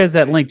sent you guys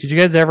that link. Did you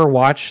guys ever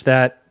watch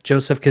that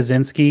Joseph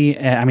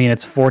Kaczynski? I mean,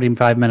 it's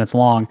 45 minutes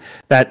long.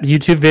 That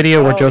YouTube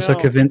video where Joseph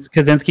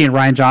Kaczynski and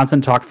Ryan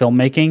Johnson talk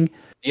filmmaking.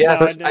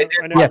 Yes, No, I I did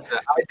know. watch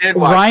that. I did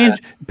watch Ryan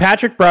that.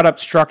 Patrick brought up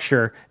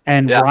structure,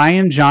 and Yeah.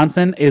 Ryan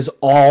Johnson is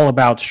all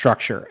about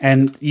structure.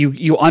 And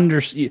you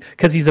understand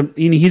because he's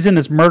in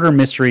this murder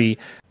mystery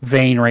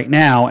vein right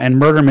now, and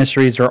murder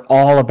mysteries are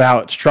all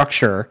about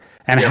structure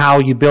and Yeah. how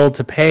you build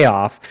to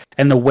payoff,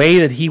 and the way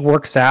that he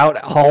works out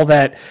all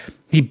that.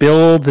 He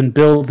builds and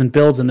builds and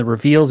builds, and the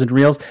reveals and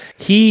reels.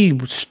 He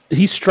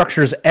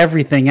structures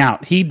everything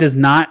out. He does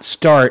not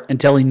start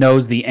until he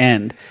knows the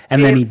end,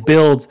 and then he It's-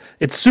 builds.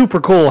 It's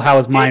super cool how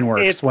his mind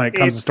works It's- when it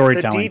comes to it's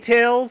storytelling.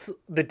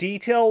 The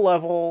detail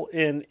level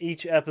in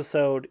each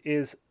episode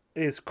is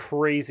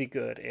crazy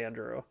good,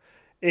 Andrew.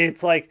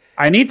 It's like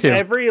I need to.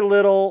 every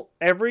little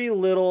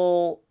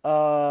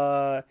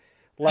like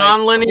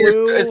Non-linear.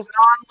 clue, It's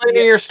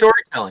non-linear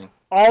storytelling.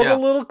 all Yeah. the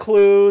little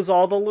clues,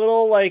 all the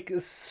little like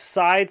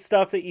side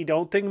stuff that you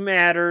don't think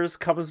matters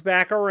comes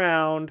back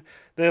around.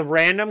 The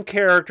random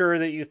character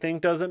that you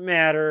think doesn't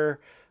matter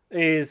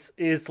is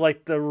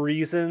like the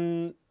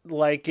reason,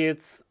 like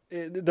it's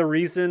the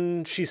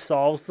reason she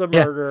solves the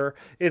Yeah. murder.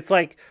 It's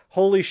like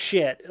holy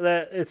shit,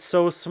 that it's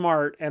so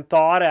smart and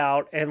thought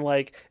out, and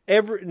like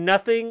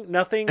nothing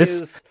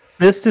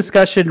This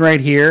discussion right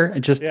here,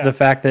 just Yeah. the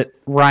fact that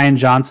Ryan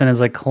Johnson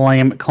is like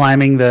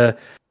climbing the,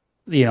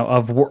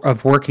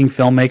 of working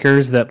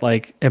filmmakers that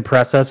like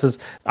impress us is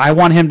I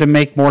want him to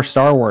make more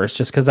Star Wars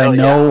just because I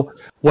know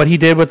what he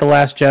did with The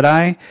Last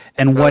Jedi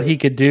and what he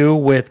could do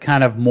with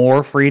kind of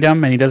more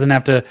freedom, and he doesn't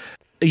have to,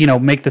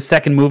 make the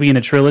second movie in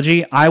a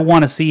trilogy. I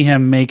want to see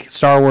him make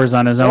Star Wars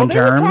on his own they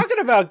terms. were talking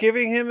about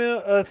giving him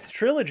a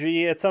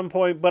trilogy at some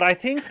point, but I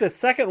think the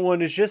second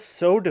one is just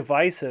so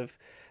divisive.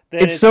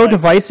 That It's so like,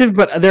 divisive,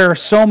 but there are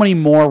so many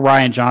more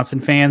Ryan Johnson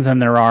fans than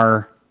there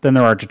are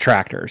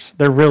detractors.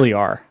 There really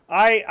are.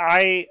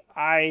 I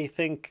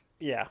think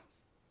yeah.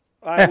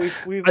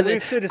 We've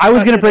discussed I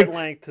was gonna it break- at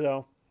length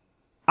though.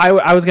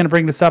 I was going to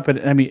bring this up,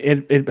 but I mean,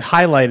 it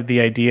highlighted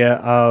the idea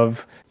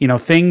of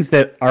things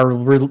that are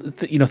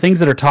things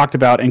that are talked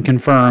about and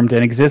confirmed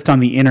and exist on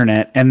the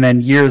internet, and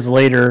then years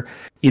later,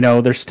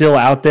 they're still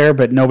out there,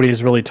 but nobody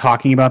is really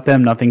talking about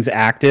them. Nothing's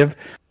active.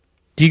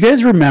 Do you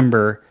guys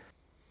remember?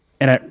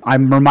 And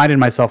I'm reminded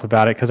myself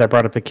about it because I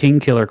brought up the King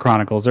Killer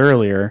Chronicles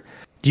earlier.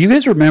 Do you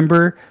guys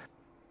remember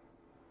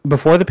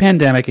before the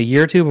pandemic, a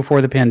year or two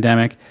before the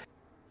pandemic,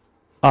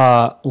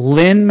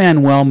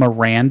 Lin-Manuel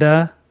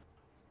Miranda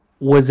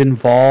was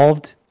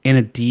involved in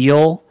a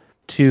deal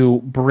to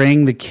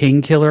bring the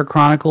King Killer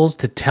Chronicles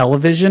to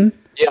television?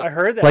 Yeah. I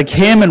heard that. Like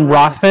him and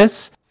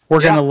Rothfuss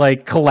were Yeah. gonna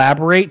like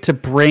collaborate to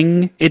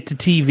bring it to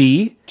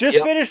TV. Just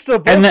Yep. finish the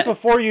books And that-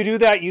 before you do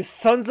that, you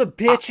sons of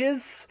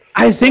bitches.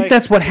 I think Like,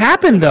 that's what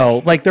happened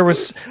though. Like there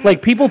was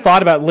like people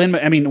thought about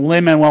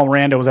Lin-Manuel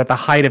Miranda was at the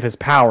height of his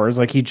powers.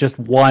 Like he just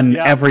won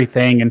Yeah.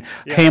 everything, and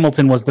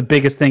Hamilton was the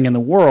biggest thing in the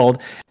world.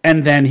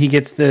 And then he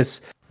gets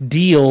this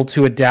deal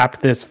to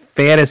adapt this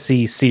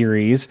fantasy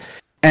series.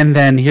 And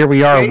then here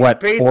we are,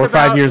 Based 4 or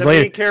 5 about years the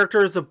later. main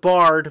character is a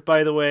bard,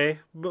 by the way.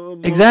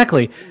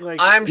 Exactly. Like,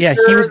 I'm Yeah,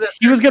 sure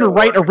he was going to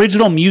write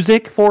original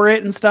music for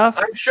it and stuff.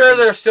 I'm sure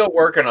they're still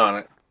working on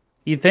it.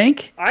 You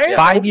think? I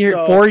 5 years,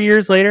 hope so. 4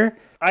 years later.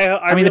 I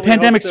I mean, really the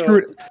pandemic hope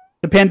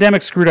so.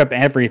 screwed up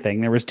everything.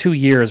 There was 2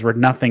 years where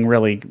nothing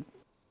really,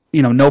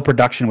 no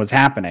production was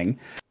happening.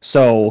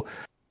 So,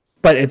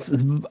 but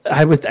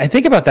I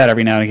think about that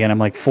every now and again. I'm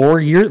like 4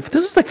 years.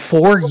 This is like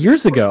 4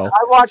 years ago.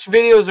 I watched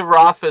videos of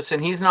Rothfuss,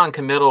 and he's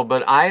non-committal,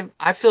 but I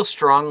feel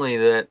strongly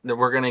that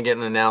we're going to get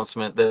an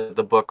announcement that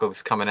the book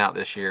is coming out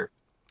this year.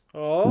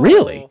 Oh,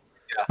 Really?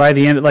 By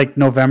the end of like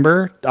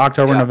October,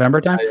 Yeah. November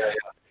time. Yeah.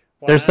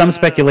 There's some Wow.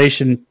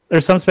 speculation.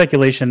 There's some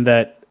speculation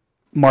that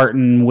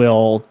Martin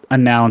will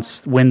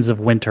announce Winds of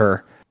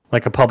Winter,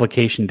 like a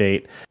publication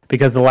date,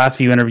 because the last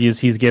few interviews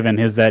he's given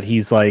is that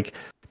he's like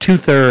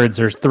 2/3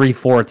 or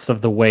 3/4 of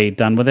the way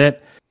done with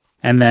it,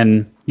 and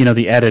then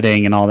the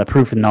editing and all that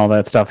proof and all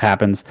that stuff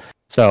happens.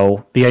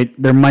 So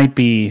there might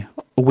be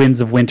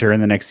Winds of Winter in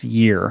the next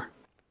year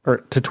or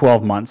to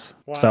 12 months.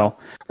 Wow. So,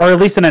 or at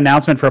least an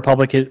announcement for a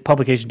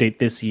publication date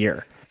this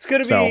year.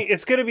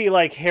 It's gonna be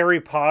like Harry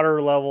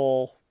Potter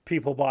level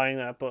people buying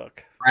that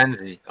book.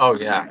 Frenzy. Oh,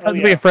 yeah. I'll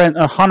be a friend,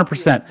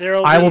 100%.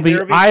 There'll I'm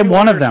 200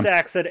 one of them.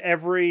 stacks at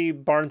every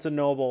Barnes and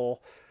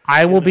Noble.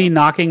 I will be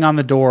knocking on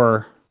the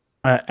door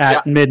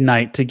at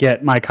midnight to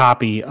get my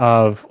copy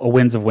of A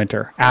Winds of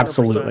Winter.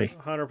 Absolutely.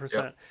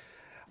 100%.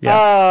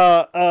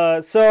 Yeah.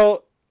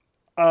 So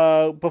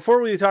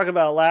before we talk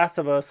about Last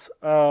of Us,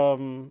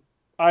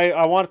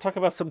 I want to talk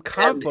about some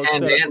comic books.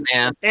 And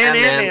Ant-Man. And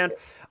Ant-Man.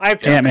 I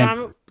have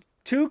Ant-Man.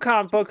 two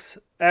comic books,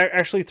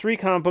 actually 3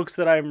 comic books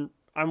that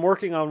I'm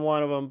working on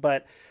one of them,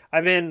 but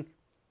I've been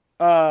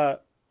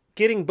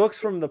getting books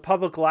from the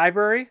public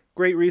library.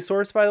 Great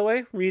resource, by the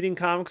way. Reading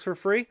comics for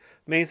free.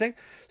 Amazing.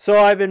 So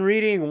I've been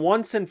reading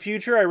Once and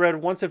Future. I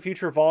read Once and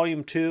Future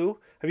Volume 2.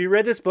 Have you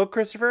read this book,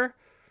 Christopher?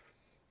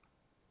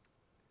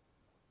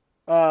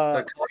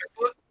 The comic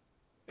book?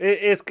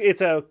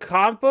 It's a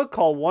comic book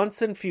called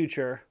Once and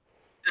Future.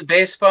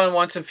 Based on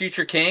Once and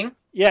Future King?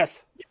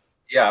 Yes.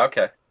 Yeah,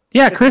 okay.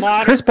 Yeah, It's Chris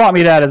modern. Chris bought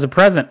me that as a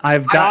present.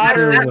 I've gotten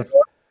Modern. through with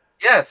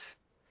Yes.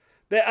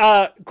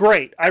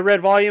 Great. I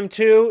read volume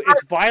 2.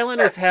 It's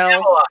violent as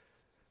hell.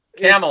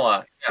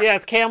 Camelot. Yeah,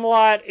 it's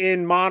Camelot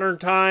in modern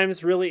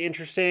times. Really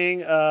interesting.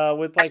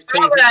 With like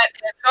I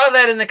saw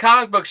that in the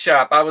comic book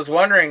shop. I was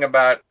wondering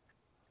about.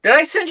 Did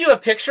I send you a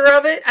picture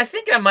of it? I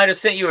think I might have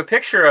sent you a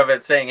picture of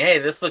it, saying, "Hey,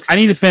 this looks." I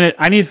need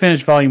to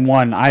finish volume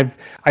 1.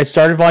 I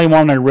started volume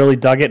 1 and I really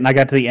dug it, and I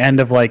got to the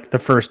end of like the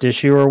first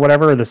issue or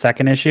whatever, or the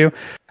second issue.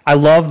 I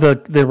love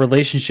the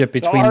relationship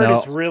between the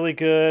art is really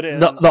good.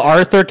 And the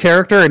Arthur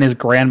character and his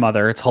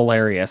grandmother. It's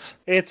hilarious.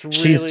 It's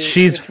really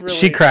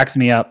she cracks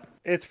me up.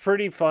 It's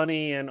pretty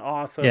funny and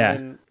awesome. Yeah.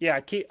 And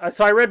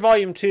so I read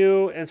volume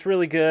 2 and it's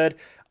really good.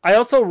 I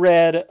also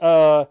read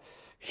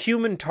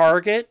Human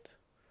Target.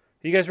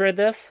 You guys read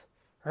this?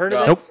 Heard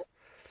of this? Nope.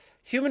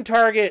 Human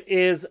Target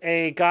is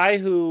a guy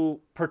who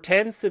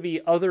pretends to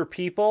be other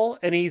people,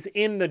 and he's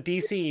in the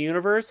DC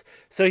universe.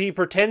 So he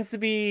pretends to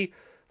be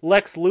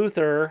Lex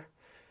Luthor,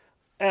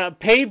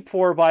 paid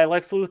for by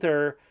Lex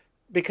Luthor,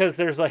 because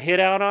there's a hit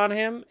out on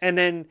him, and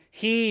then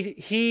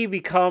he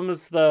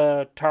becomes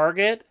the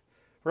target,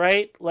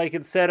 right? Like,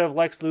 instead of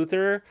Lex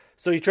Luthor.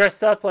 So he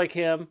dressed up like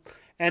him,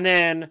 and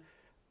then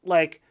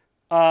like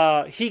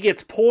he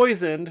gets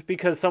poisoned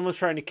because someone's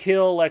trying to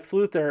kill Lex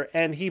Luthor,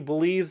 and he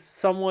believes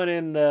someone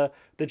in the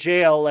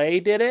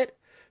JLA did it.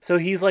 So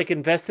he's like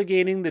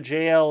investigating the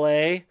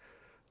JLA.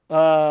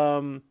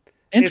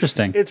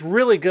 Interesting. It's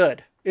really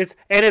good. It's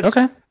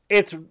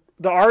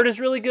the art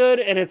is really good,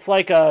 and it's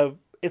like a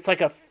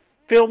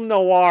film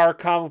noir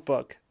comic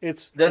book.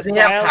 Does he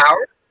have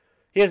powers?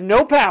 He has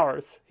no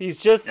powers. He's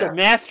just a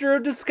master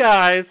of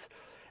disguise,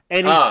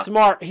 and he's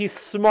smart. He's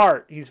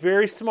smart. He's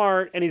very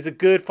smart, and he's a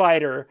good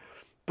fighter.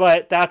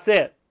 But that's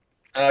it.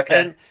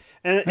 Okay.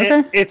 And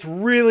it's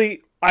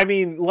really, I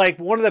mean, like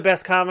one of the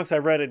best comics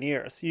I've read in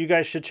years. You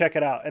guys should check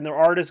it out. And their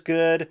art is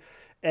good,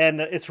 and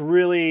it's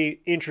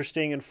really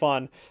interesting and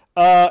fun.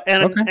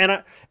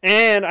 And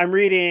I'm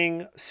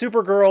reading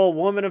Supergirl,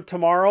 Woman of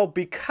Tomorrow,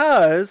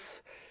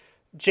 because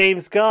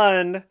James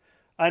Gunn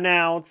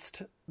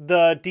announced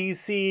the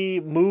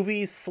DC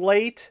movie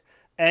slate,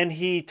 and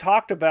he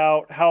talked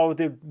about how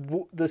the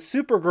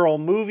Supergirl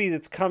movie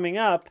that's coming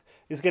up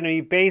is going to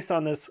be based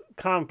on this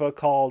comic book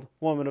called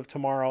Woman of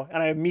Tomorrow.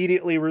 And I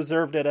immediately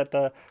reserved it at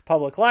the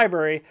public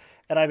library,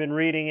 and I've been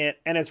reading it,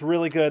 and it's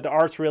really good. The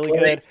art's really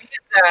good.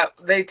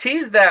 They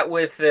teased that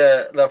with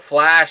the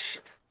Flash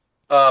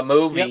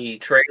movie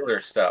trailer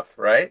stuff,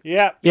 right?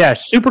 Yeah. Yeah,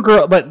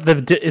 Supergirl, but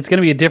it's going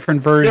to be a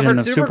different version of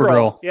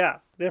Supergirl. Yeah.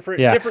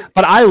 Different.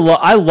 But I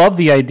love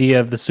the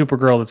idea of the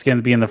Supergirl that's going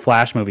to be in the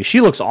Flash movie.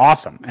 She looks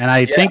awesome, and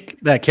I think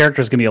that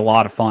character is going to be a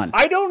lot of fun.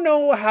 I don't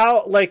know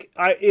how,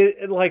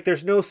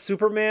 there's no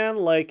Superman.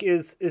 Like,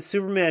 is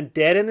Superman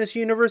dead in this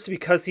universe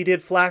because he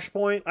did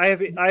Flashpoint?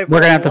 We're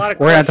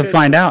gonna have to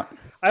find out.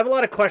 I have a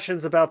lot of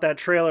questions about that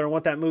trailer and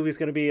what that movie is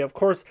going to be. Of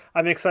course,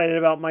 I'm excited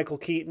about Michael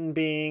Keaton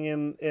being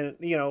in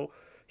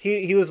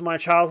he was my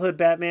childhood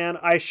Batman.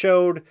 I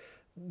showed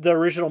the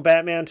original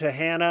Batman to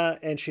Hannah,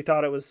 and she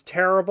thought it was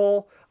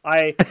terrible.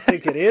 I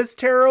think it is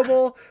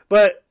terrible,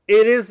 but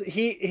it is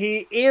he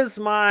is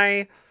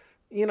my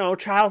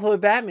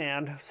childhood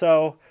Batman.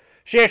 So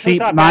she actually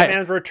thought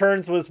Batman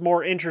Returns was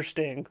more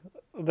interesting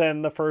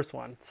than the first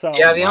one. So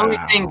the only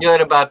thing good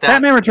about that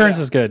Batman Returns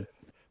is good.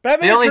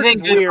 Batman the only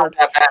Returns thing good about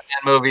that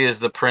Batman movie is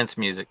the Prince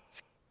music.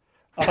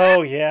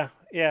 Oh yeah.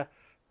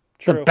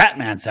 True. The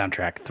Batman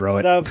soundtrack, throw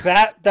it.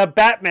 The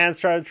Batman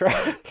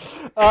soundtrack.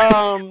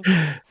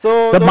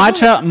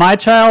 My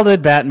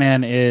childhood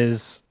Batman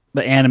is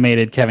the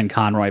animated Kevin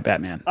Conroy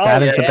Batman.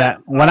 That is the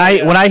Bat. When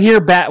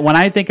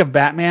I think of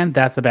Batman,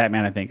 that's the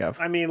Batman I think of.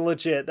 I mean,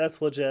 legit.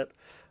 That's legit.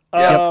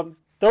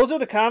 Those are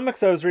the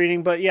comics I was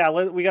reading, but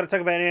we got to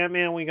talk about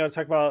Ant-Man. We got to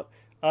talk about.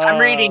 I'm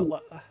reading.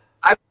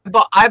 I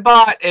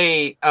bought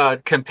a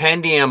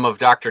compendium of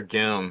Doctor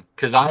Doom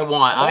because I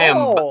am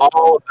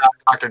all about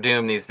Doctor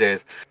Doom these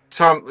days.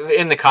 So I'm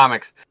in the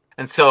comics,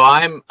 and so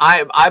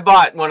I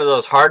bought one of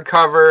those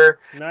hardcover.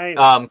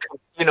 Nice.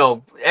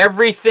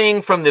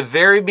 Everything from the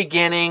very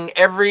beginning,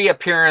 every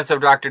appearance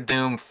of Doctor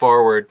Doom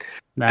forward.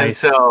 Nice. And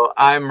so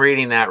I'm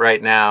reading that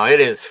right now. It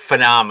is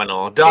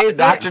phenomenal.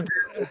 Doctor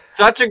Doom,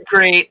 such a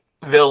great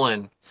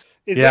villain.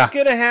 Is it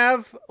gonna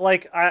have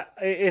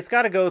it's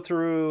got to go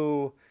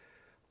through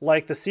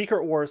like the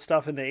Secret Wars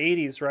stuff in the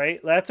 80s, right?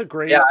 That's a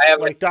great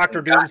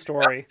Doctor Doom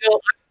story. I'm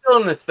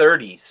still in the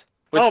 30s.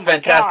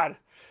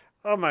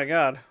 Oh my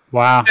god!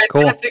 Wow,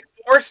 Fantastic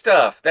Four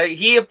stuff. That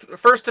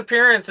first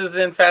appearance is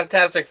in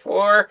Fantastic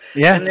Four.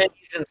 Yeah, and then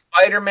he's in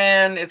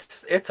Spider-Man.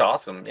 It's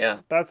awesome. Yeah,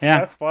 that's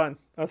fun.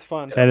 That's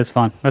fun. That is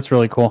fun. That's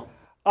really cool.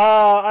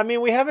 I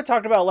mean, we haven't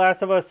talked about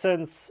Last of Us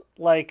since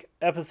like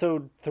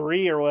episode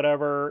 3 or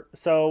whatever.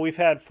 So we've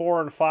had 4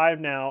 and 5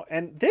 now,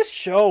 and this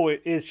show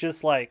is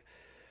just like,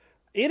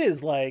 it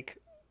is like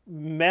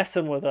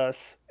messing with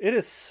us. It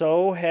is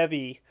so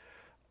heavy.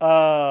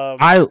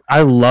 I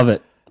love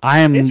it.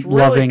 It's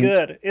really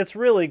good. It's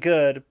really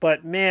good.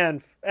 But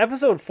man,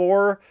 episode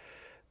 4,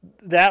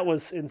 that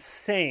was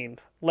insane.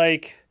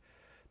 Like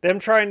them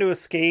trying to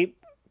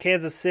escape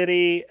Kansas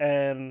City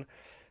and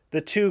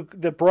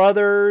the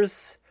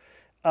brothers,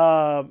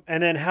 and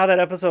then how that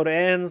episode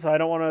ends. I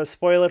don't want to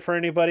spoil it for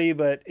anybody,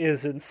 but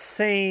is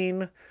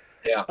insane.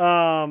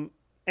 Yeah.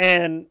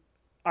 And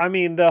I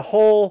mean the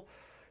whole,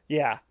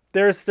 yeah.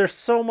 There's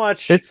so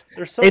much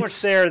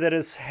much there that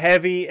is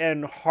heavy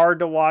and hard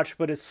to watch,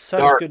 but it's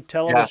such Dark. good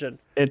television.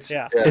 It's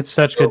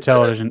such good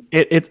television.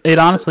 It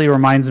honestly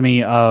reminds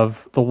me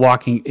of The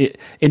Walking.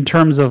 In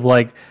terms of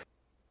like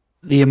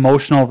the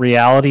emotional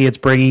reality it's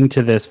bringing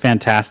to this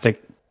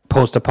fantastic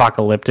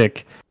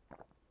post-apocalyptic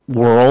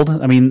world.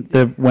 I mean,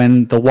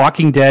 when The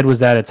Walking Dead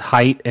was at its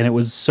height and it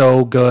was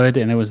so good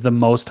and it was the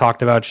most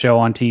talked about show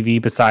on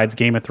TV besides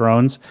Game of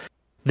Thrones.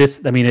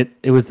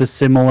 It was the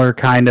similar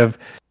kind of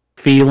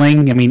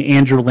feeling. I mean,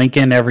 Andrew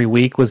Lincoln every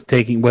week was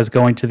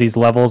going to these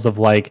levels of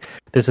like,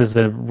 this is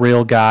a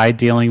real guy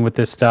dealing with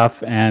this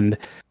stuff, and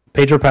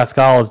Pedro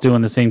Pascal is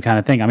doing the same kind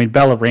of thing. I mean,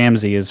 Bella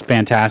Ramsey is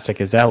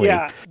fantastic as Ellie.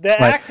 Yeah, the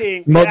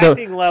acting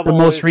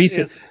level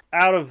is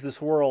out of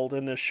this world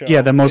in this show.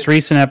 Yeah, the most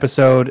recent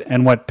episode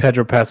and what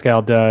Pedro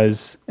Pascal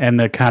does, and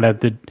the kind of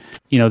the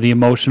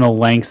emotional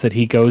lengths that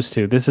he goes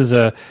to. This is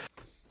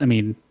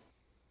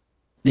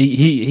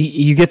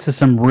you get to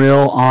some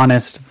real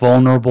honest,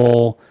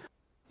 vulnerable,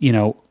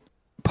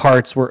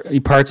 parts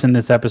in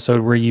this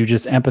episode where you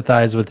just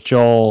empathize with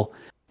Joel,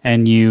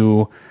 and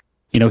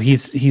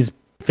he's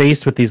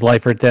faced with these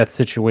life or death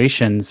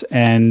situations,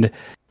 and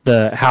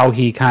how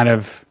he kind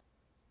of,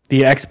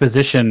 the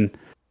exposition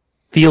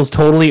feels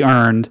totally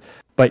earned,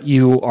 but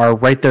you are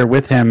right there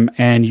with him,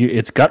 and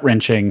it's gut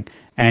wrenching,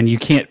 and you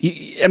can't.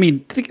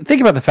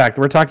 Think about the fact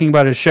that we're talking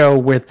about a show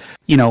with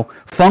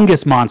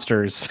fungus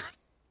monsters,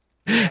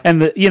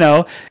 and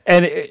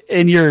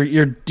and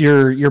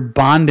you're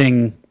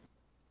bonding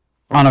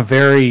on a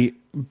very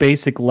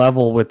basic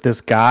level with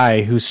this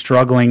guy who's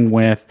struggling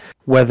with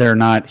whether or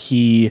not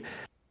he's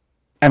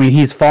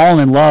fallen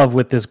in love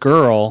with this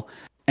girl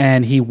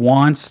and he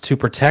wants to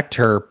protect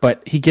her,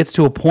 but he gets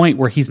to a point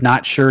where he's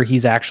not sure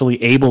he's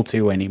actually able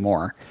to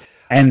anymore,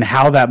 and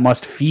how that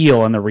must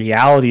feel and the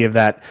reality of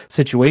that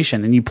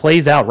situation. And he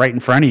plays out right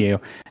in front of you,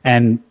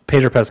 and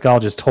Pedro Pascal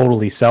just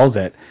totally sells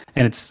it.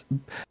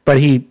 But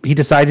he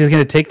decides he's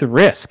going to take the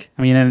risk.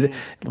 I mean, and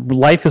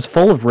life is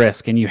full of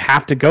risk, and you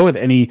have to go with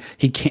it. And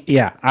he can't.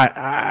 Yeah,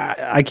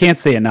 I can't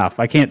say enough.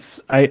 I'm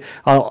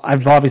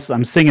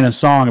singing a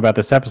song about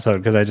this episode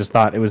because I just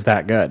thought it was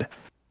that good.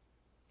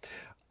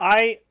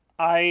 I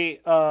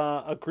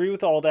agree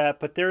with all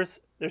that, but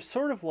there's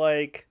sort of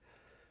like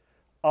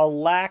a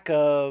lack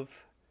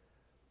of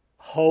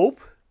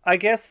hope. I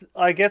guess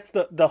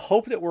the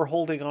hope that we're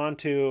holding on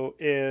to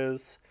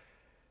is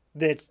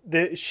that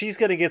she's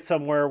going to get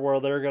somewhere where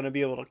they're going to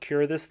be able to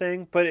cure this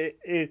thing, but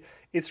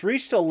it's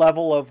reached a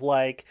level of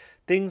like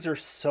things are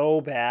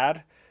so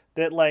bad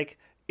that like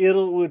it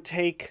would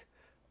take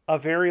a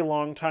very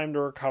long time to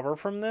recover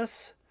from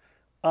this.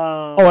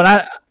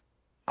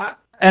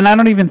 And I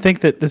don't even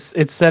think that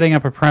it's setting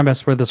up a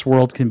premise where this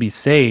world can be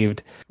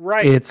saved.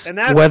 Right. It's and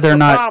that's whether or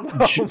not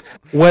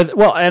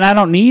and I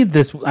don't need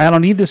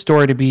this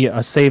story to be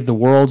a save the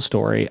world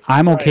story.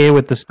 I'm okay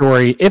with the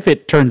story if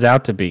it turns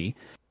out to be.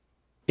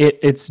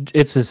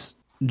 It's as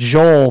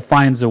Joel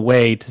finds a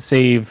way to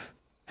save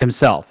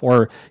himself,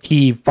 or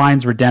he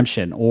finds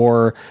redemption,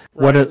 or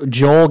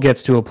Joel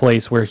gets to a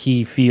place where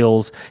he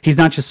feels he's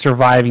not just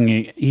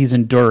surviving, he's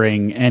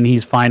enduring, and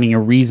he's finding a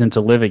reason to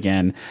live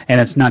again.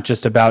 And it's not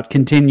just about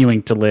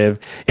continuing to live,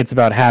 it's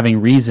about having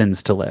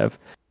reasons to live.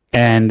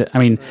 And I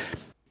mean,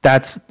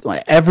 it's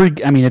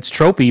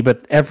tropey,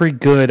 but every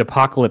good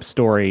apocalypse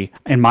story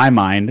in my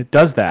mind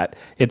does that.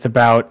 It's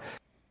about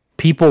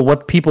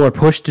what people are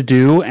pushed to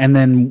do, and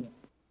then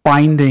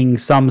finding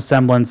some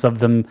semblance of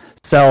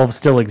themselves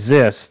still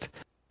exist,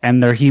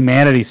 and their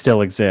humanity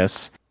still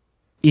exists,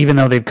 even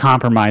though they've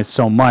compromised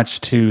so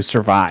much to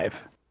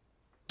survive.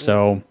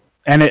 So,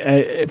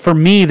 and for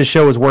me, the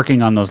show is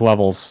working on those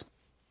levels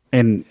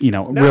in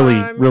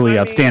really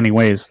outstanding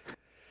ways.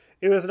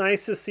 It was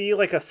nice to see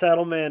like a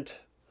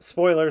settlement.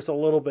 Spoilers a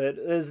little bit.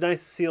 It was nice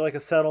to see like a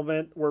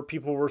settlement where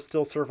people were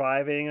still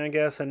surviving, I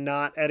guess, and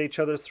not at each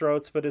other's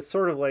throats. But it's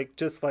sort of like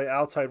just like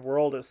outside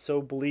world is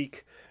so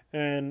bleak.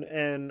 And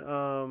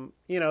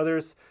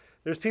there's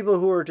people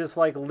who are just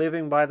like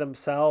living by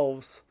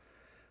themselves,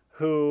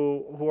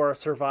 who are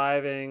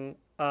surviving.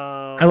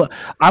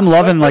 I'm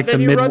loving but then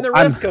you run the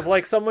risk of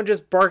like someone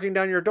just barking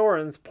down your door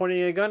and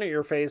pointing a gun at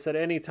your face at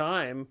any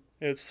time.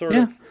 It's sort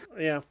of.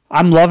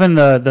 I'm loving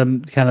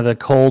the kind of the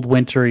cold,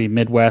 wintry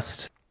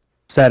Midwest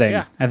setting.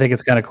 Yeah. I think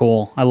it's kind of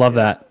cool. I love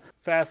that.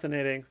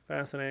 Fascinating.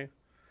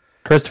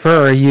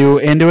 Christopher, are you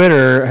into it,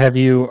 or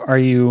are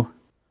you?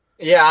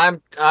 Yeah,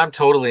 I'm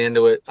totally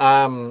into it.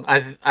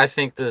 I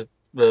think the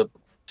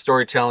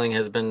storytelling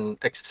has been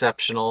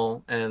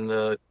exceptional, and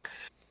the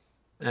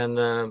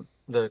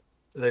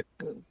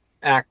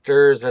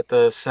actors at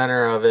the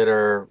center of it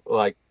are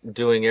like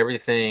doing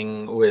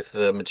everything with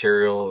the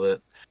material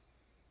that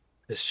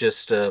it's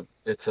just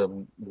it's a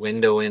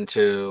window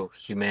into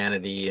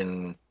humanity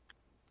and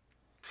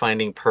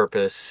finding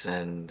purpose,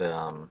 and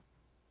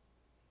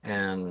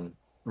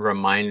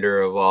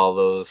reminder of all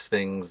those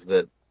things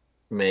that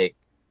make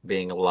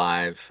being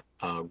alive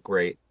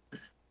great,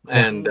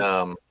 and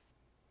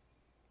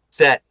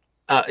set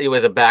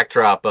with a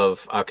backdrop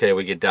of, okay,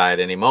 we could die at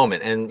any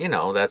moment, and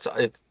that's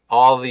it's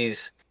all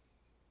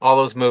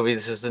those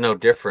movies is no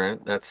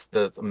different. That's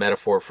the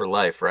metaphor for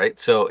life, right?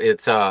 So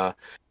it's a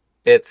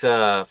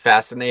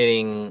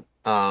fascinating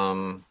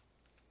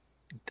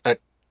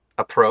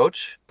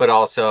approach, but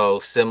also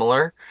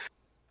similar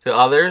to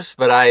others.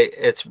 But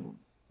it's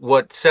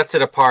what sets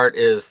it apart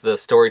is the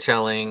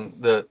storytelling.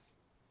 The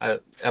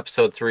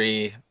episode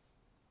 3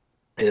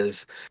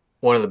 is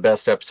one of the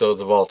best episodes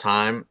of all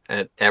time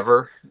and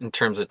ever in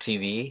terms of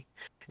TV,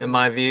 in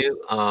my view.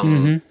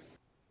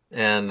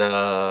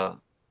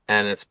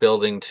 And it's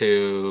building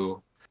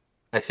to.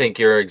 I think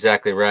you're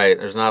exactly right.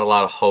 There's not a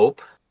lot of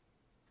hope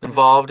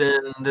involved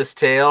in this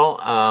tale,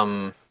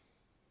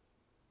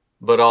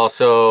 but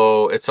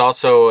also it's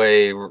also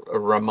a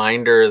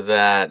reminder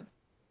that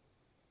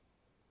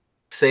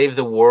save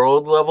the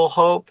world level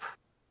hope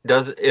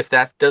if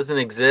that doesn't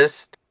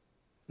exist,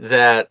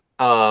 that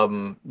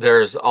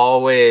there's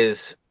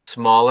always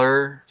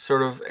smaller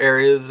sort of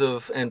areas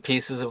and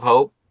pieces of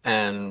hope,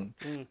 and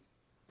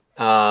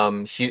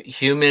a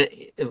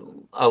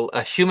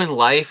human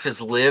life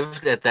is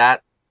lived at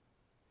that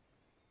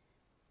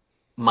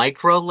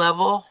micro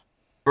level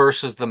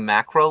versus the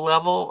macro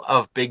level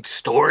of big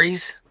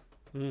stories.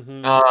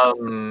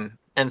 And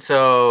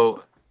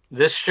so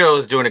this show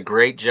is doing a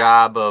great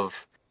job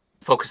of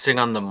focusing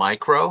on the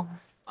micro,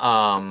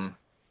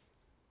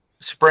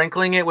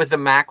 sprinkling it with the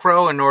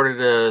macro in order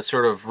to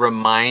sort of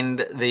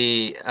remind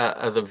the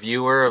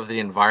viewer of the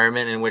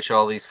environment in which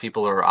all these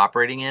people are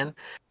operating in.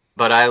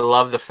 But I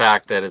love the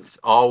fact that it's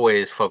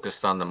always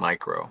focused on the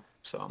micro.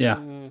 So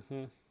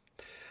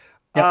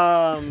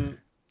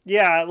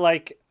yeah,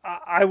 like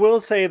I will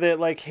say that,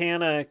 like,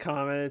 Hannah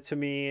commented to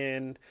me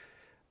and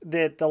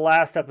that the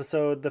last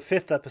episode, the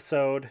 5th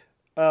episode,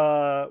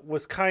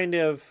 was kind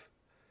of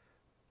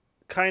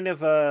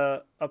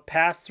a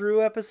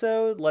pass-through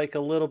episode, like a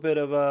little bit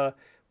of a,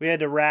 we had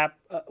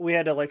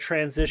to like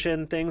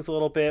transition things a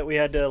little bit. We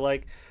had to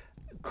like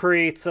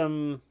create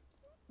some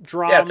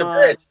drama. Yeah, it's a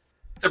bridge.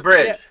 It's a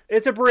bridge. Yeah,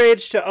 it's a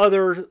bridge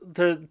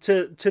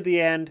to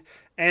the end.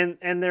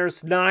 And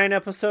there's 9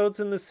 episodes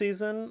in the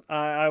season.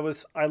 I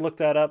looked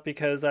that up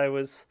because I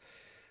was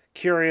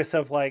curious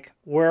of, like,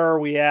 where are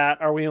we at?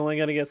 Are we only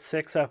going to get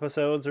 6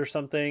 episodes or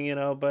something,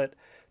 but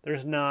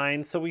there's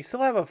 9. So we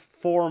still have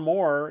 4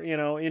 more,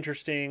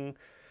 interesting.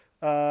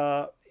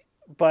 But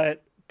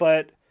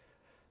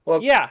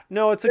well, yeah,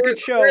 no, it's a good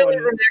show. Really,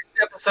 the next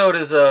episode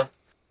is a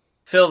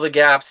fill the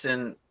gaps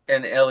in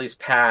Ellie's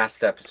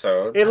past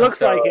episode. It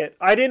looks like it.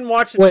 I didn't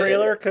watch the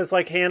trailer because,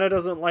 like, Hannah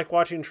doesn't like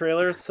watching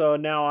trailers, so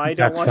now I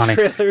don't watch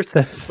trailers.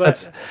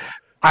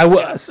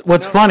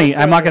 What's funny,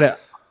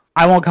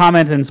 I won't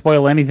comment and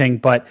spoil anything,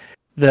 but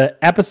the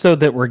episode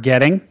that we're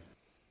getting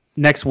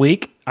next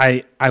week,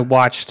 I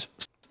watched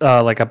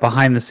like a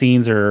behind the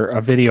scenes or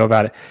a video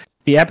about it.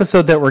 The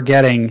episode that we're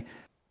getting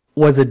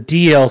was a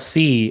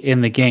DLC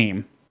in the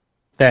game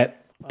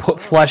that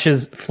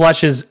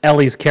flushes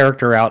Ellie's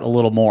character out a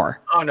little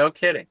more. Oh, no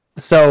kidding.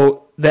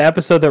 So the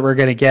episode that we're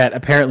going to get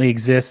apparently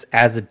exists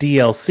as a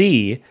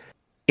DLC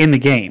in the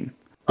game,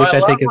 which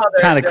I think is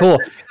kind of cool.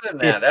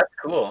 That's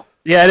cool.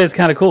 Yeah, it is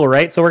kind of cool,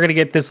 right? So we're going to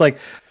get this, like,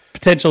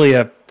 potentially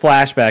a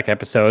flashback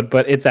episode,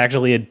 but it's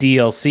actually a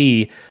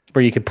DLC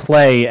where you could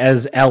play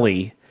as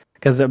Ellie,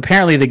 because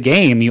apparently the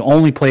game you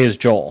only play as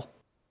Joel.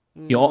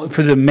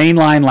 For the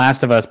mainline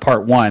Last of Us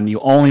Part 1, you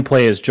only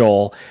play as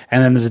Joel,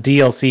 and then there's a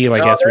DLC,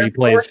 I guess, where you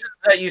play as...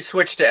 that you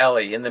switch to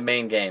Ellie in the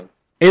main game.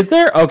 Is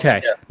there?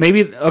 Okay. Yeah.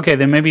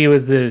 Then maybe it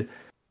was the...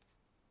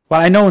 Well,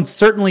 I know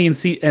certainly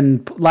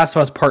in Last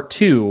of Us Part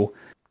 2,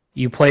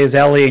 you play as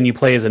Ellie and you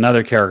play as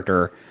another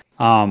character.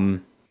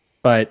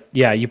 But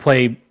yeah, you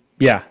play...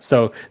 Yeah,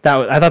 so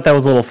I thought that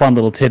was a fun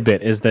little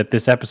tidbit, is that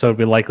this episode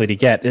we're likely to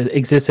get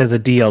exists as a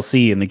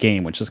DLC in the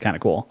game, which is kind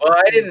of cool. Well,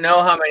 I didn't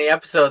know how many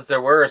episodes there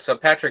were, so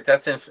Patrick,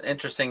 that's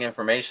interesting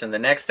information. The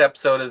next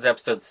episode is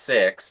episode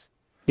 6.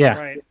 Yeah.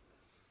 Right.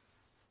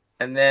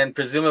 And then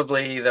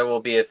presumably there will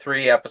be a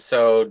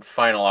 3-episode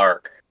final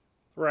arc.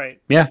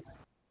 Right. Yeah.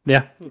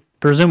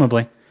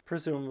 Presumably.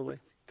 Sweet.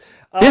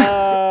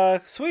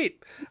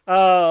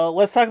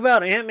 Let's talk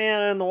about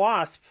Ant-Man and the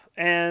Wasp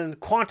and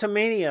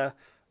Quantumania.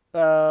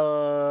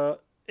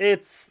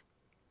 It's...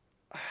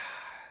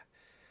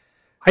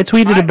 I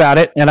tweeted about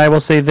it, and I will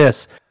say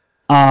this.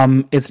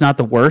 It's not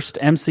the worst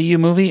MCU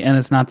movie, and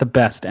it's not the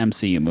best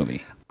MCU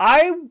movie.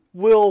 I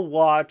will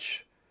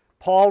watch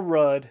Paul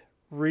Rudd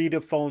read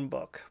a phone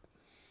book.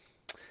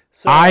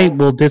 So, I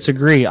will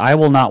disagree. I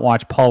will not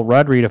watch Paul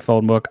Rudd read a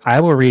phone book. I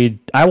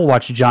will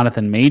watch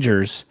Jonathan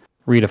Majors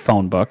read a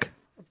phone book.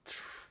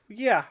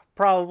 Yeah,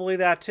 probably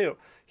that too.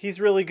 He's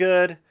really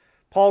good.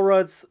 Paul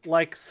Rudd's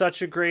like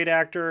such a great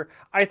actor.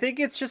 I think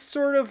it's just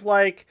sort of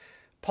like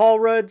Paul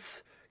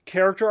Rudd's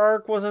character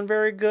arc wasn't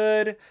very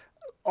good.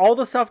 All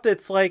the stuff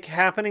that's like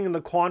happening in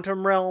the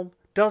quantum realm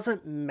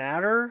doesn't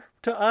matter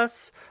to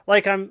us.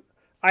 Like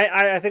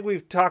I think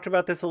we've talked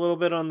about this a little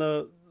bit on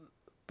the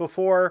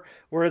before,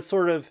 where it's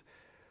sort of,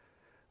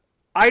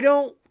 I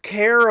don't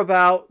care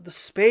about the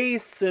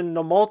space and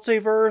the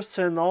multiverse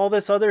and all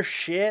this other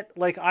shit.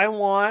 Like, I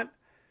want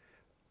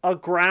a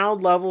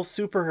ground level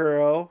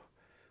superhero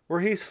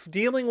where he's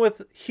dealing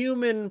with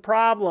human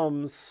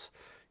problems,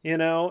 you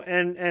know,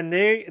 and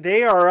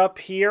they are up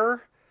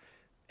here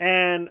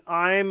and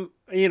I'm,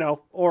 you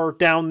know, or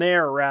down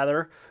there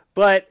rather,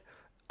 but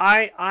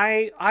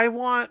I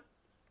want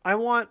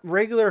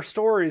regular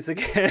stories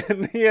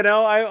again. You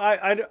know,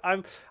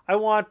 I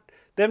want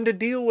them to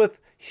deal with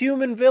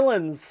human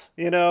villains,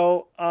 you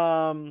know,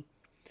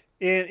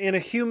 in a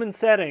human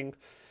setting.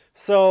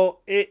 So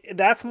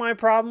that's my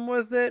problem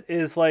with it,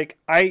 is like,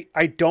 I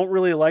don't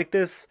really like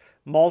this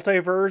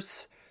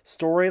multiverse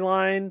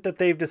storyline that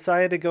they've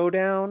decided to go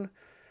down,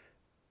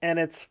 and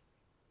it's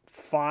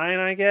fine,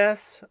 I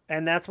guess.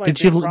 And that's my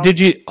Did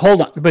you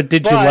hold on? But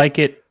did you like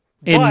it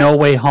in No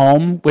Way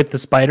Home with the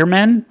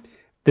Spider-Man?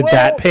 Did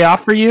that pay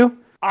off for you?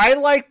 I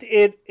liked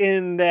it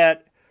in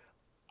that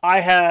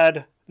I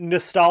had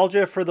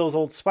nostalgia for those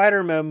old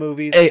Spider-Man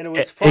movies, and it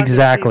was fun.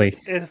 Exactly,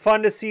 it's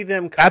fun to see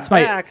them come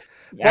back.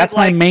 That's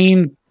my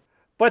main.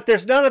 But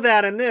there's none of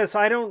that in this.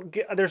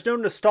 There's no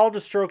nostalgia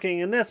stroking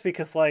in this,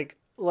 because like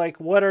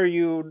what are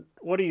you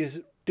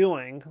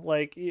doing?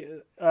 Like,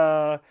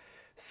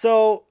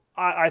 so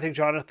I think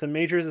Jonathan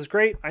Majors is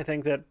great. I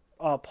think that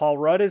Paul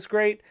Rudd is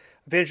great.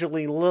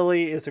 Evangeline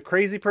Lilly is a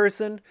crazy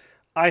person.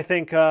 I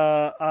think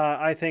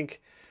I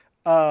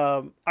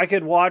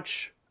could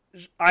watch.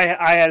 I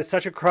had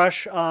such a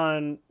crush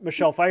on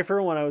Michelle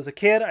Pfeiffer when I was a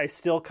kid. I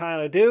still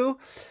kind of do.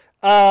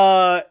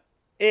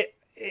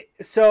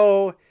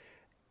 So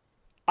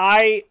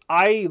I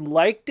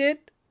liked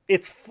it.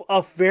 It's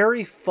a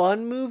very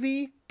fun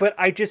movie, but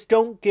I just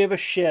don't give a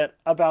shit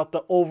about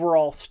the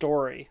overall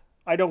story.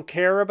 I don't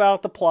care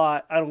about the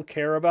plot. I don't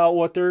care about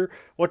what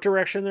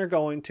direction they're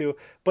going to,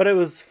 but it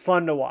was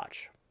fun to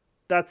watch.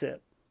 That's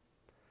it.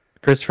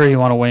 Christopher, you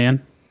want to weigh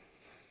in?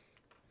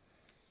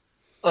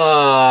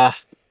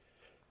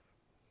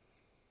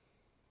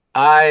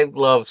 I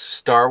love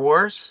Star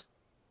Wars,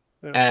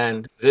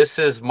 and this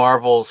is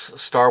Marvel's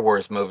Star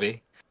Wars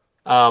movie,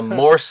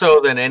 more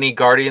so than any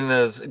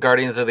Guardians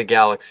of the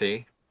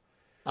Galaxy.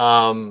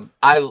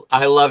 I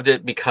loved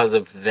it because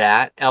of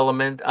that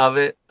element of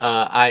it.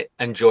 I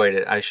enjoyed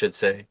it, I should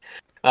say.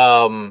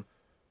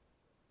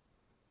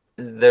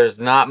 There's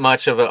not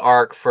much of an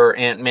arc for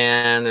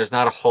Ant-Man. There's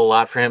not a whole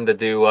lot for him to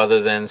do other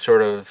than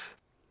sort of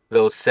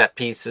those set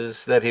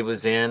pieces that he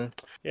was in.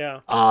 Yeah.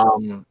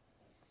 All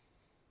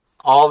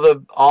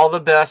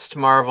the best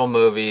Marvel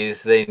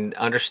movies, they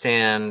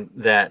understand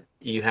that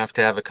you have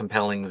to have a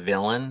compelling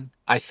villain.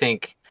 I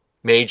think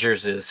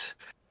Majors is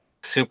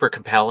super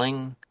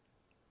compelling.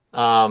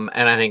 And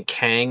I think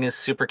Kang is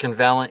super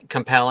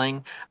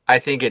compelling. I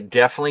think it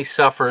definitely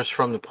suffers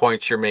from the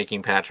points you're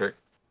making, Patrick.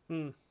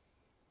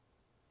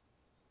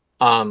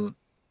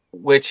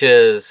 Which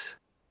is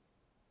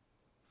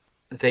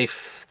they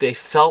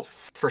felt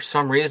for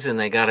some reason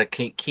they got to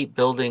keep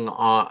building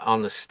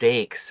on the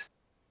stakes.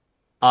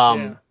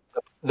 The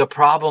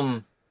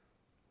problem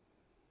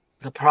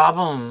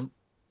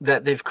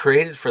that they've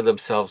created for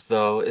themselves,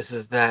 though,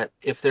 is that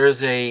if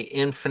there's a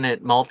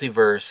infinite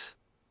multiverse,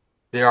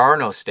 there are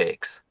no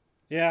stakes.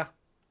 Yeah.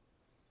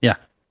 Yeah.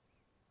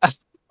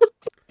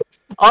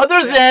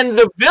 Other than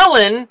the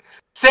villain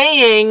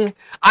saying,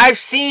 "I've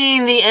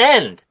seen the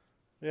end."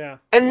 Yeah.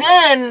 And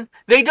then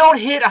they don't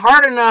hit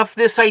hard enough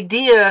this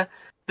idea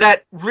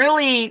that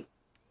really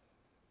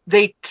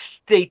they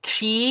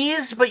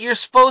tease, but you're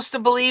supposed to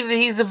believe that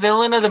he's the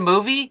villain of the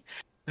movie.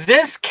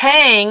 This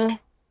Kang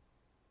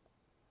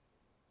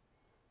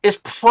is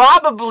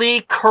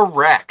probably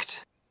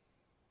correct.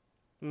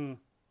 The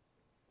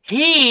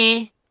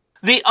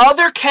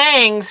other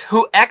Kangs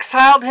who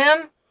exiled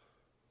him,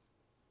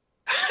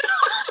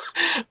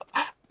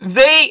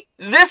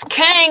 this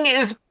Kang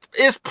is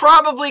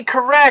probably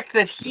correct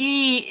that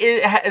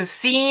he has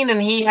seen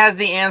and he has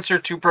the answer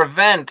to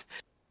prevent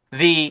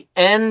the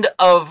end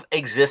of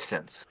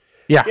existence.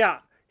 Yeah. Yeah.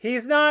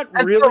 He's not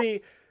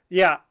really.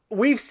 Yeah.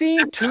 We've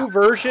seen two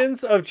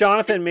versions of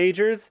Jonathan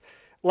Majors,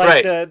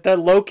 like the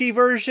Loki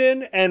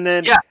version, and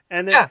then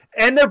and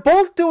they're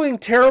both doing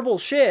terrible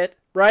shit,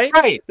 right?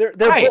 Right. They're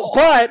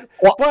but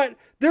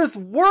there's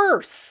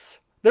worse.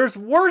 There's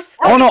worse.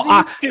 Oh no!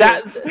 These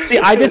two. See,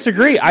 I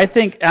disagree. I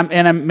think,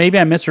 maybe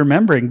I'm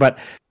misremembering, but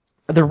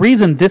the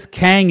reason this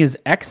Kang is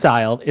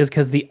exiled is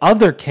because the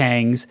other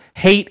Kangs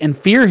hate and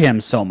fear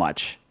him so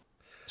much.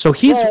 So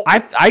he's,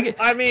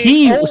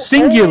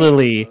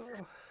 singularly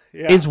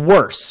is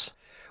worse.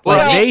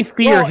 Well, they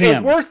fear him.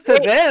 It's worse to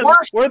them.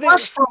 Worse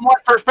from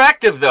what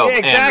perspective, though? Yeah,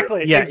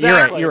 exactly. Yeah,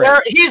 exactly. You're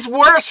right. He's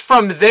worse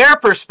from their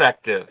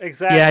perspective.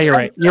 Exactly. Yeah, you're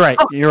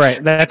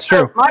right. That's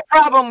true. My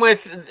problem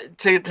with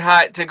to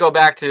go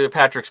back to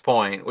Patrick's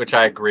point, which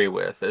I agree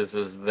with,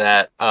 is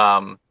that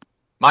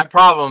my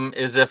problem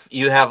is if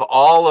you have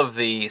all of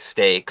the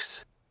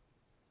stakes,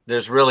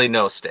 there's really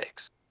no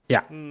stakes.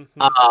 Yeah.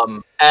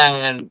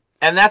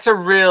 And that's a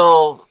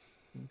real.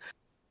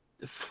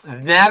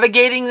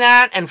 navigating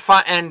that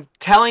and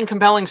telling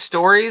compelling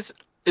stories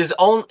is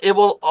all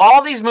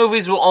these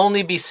movies will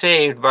only be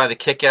saved by the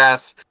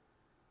kick-ass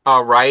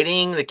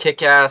writing, the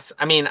kick-ass.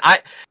 I mean,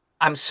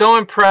 I'm so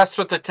impressed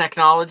with the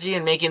technology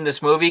in making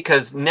this movie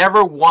because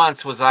never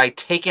once was I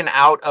taken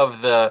out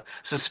of the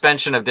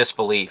suspension of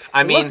disbelief.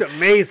 It looked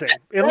amazing.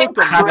 It looked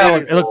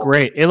amazing. It looked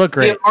great. It looked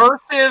great.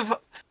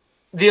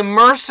 The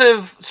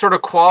immersive sort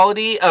of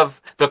quality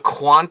of the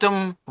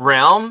quantum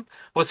realm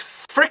was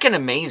freaking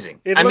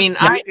amazing.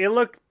 It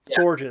looked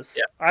gorgeous.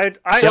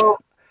 Yeah.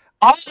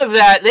 All of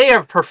that, they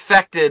have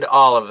perfected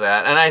all of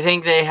that, and I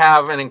think they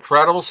have an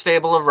incredible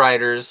stable of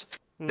writers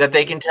that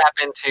they can tap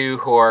into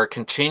who are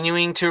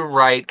continuing to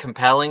write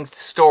compelling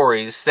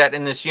stories set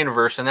in this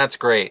universe, and that's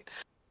great.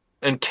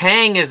 And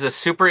Kang is a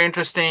super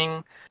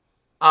interesting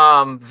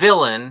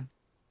villain,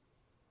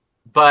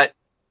 but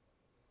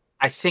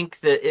I think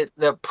that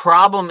the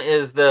problem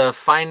is the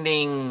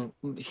finding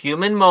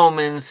human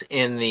moments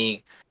in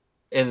the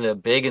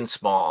big and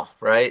small,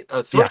 right?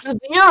 Threatens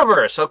the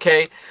universe,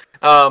 okay.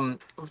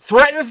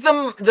 Threatens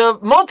the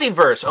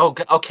multiverse. Oh,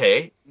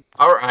 okay.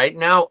 All right,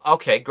 now,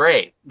 okay,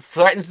 great.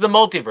 Threatens the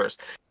multiverse.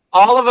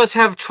 All of us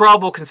have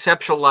trouble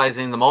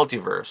conceptualizing the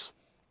multiverse.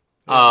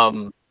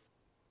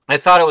 I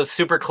thought it was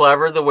super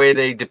clever the way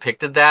they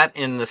depicted that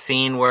in the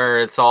scene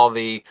where it's all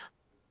the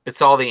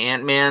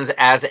Ant-Mans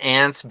as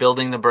ants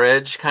building the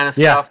bridge kind of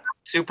stuff.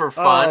 That's super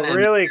fun.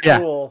 Really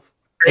cool.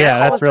 Yeah,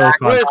 that's really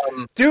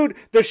fun. Dude,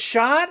 the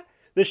shot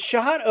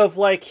of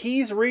like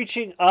he's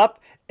reaching up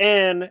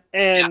and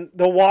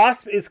the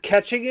Wasp is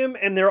catching him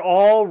and they're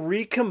all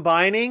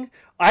recombining.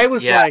 I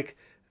was like,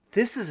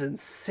 this is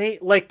insane.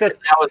 Like that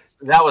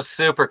was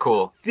super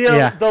cool.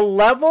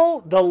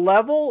 The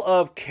level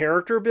of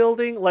character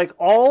building, like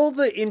all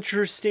the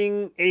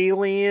interesting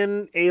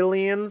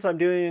aliens, I'm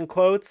doing in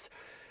quotes,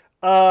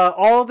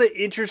 all the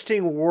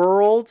interesting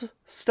world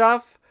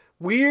stuff,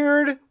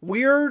 weird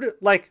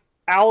like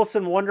Alice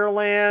in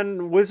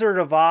Wonderland, Wizard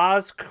of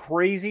Oz,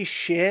 crazy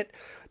shit.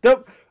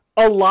 The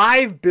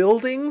alive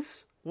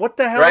buildings. What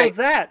the hell is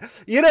that?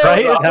 You know,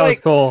 right? It's that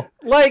was cool.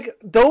 Like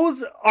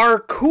those are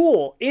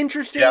cool,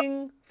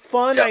 interesting,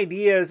 fun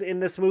ideas in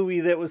this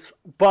movie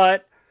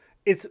but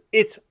it's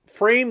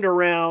framed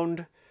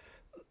around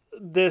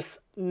this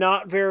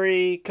not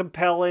very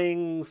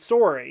compelling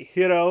story.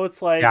 You know,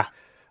 it's like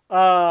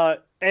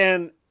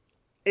and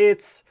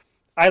it's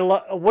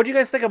what do you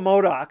guys think of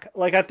MODOK?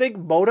 Like I think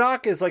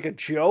MODOK is like a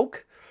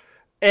joke.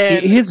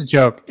 And he's a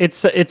joke.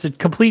 It's a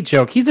complete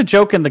joke. He's a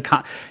joke in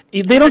the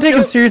they don't take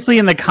him seriously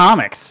in the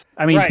comics.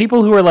 I mean,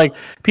 people who are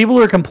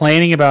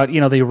complaining about,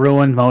 they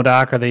ruined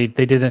MODOK or they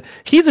didn't.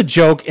 He's a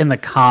joke in the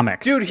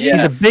comics. Dude, he's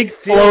a big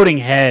floating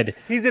head.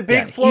 He's a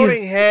big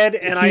floating head,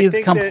 and I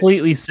think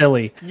completely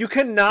silly. You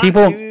cannot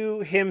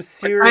do him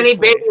seriously. Tiny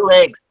baby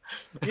legs.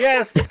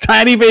 Yes,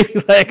 tiny baby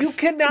legs. You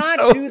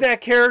cannot do that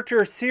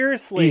character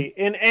seriously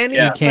in any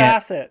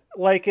facet.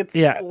 Like it's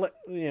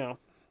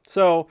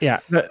So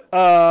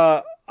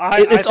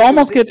it's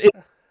almost good.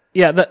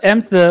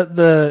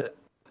 The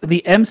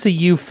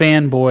MCU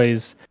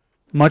fanboys,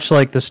 much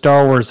like the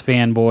Star Wars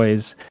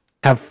fanboys,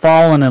 have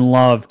fallen in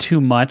love too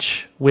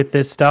much with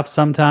this stuff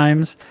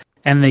sometimes,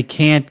 and they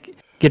can't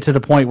get to the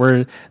point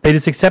where they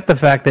just accept the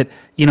fact that,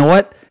 you know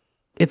what,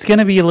 it's going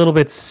to be a little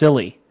bit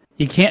silly.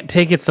 You can't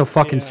take it so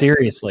fucking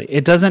seriously.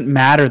 It doesn't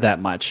matter that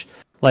much.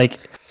 Like,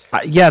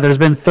 there's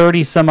been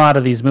 30 some odd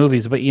of these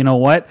movies, but you know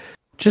what?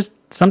 Just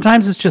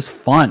sometimes it's just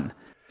fun.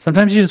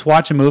 Sometimes you just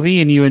watch a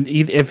movie and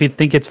if you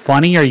think it's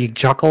funny or you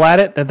chuckle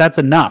at it, that's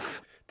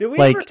enough. Did we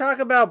ever talk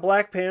about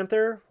Black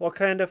Panther,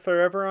 Wakanda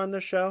Forever on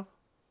the show?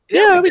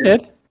 Yeah, we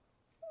did.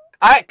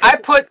 I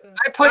put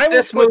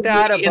this movie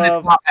in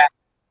the top half.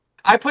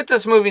 I put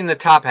this movie in the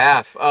top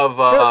half of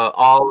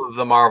all of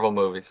the Marvel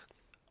movies.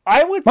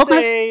 I would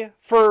say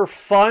for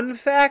fun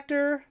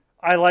factor,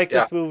 I like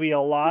this movie a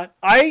lot.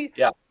 I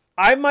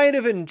might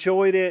have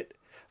enjoyed it.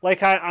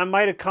 Like, I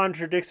might have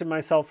contradicted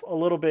myself a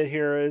little bit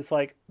here. Is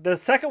like, the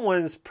second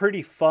one is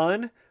pretty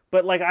fun,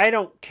 but, like, I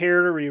don't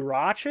care to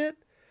rewatch it.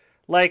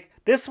 Like,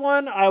 this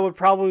one, I would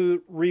probably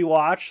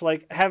rewatch,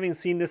 like, having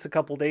seen this a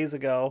couple days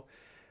ago.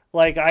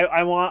 Like,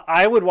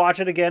 I would watch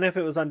it again if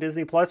it was on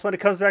Disney Plus. When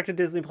it comes back to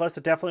Disney Plus,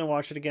 I definitely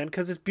watch it again,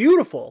 because it's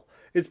beautiful.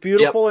 It's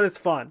beautiful and it's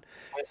fun.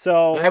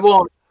 So I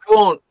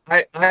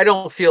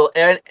don't feel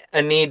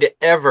a need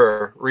to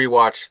ever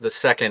rewatch the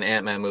second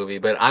Ant-Man movie,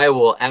 but I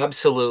will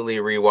absolutely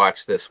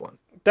rewatch this one.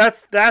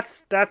 That's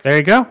there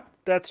you go.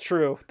 That's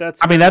true. That's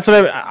what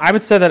I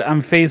would say that on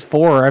phase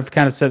 4. I've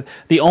kind of said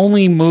the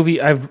only movie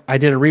I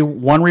did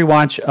one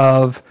rewatch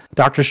of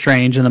Doctor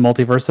Strange and the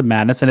Multiverse of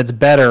Madness, and it's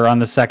better on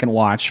the second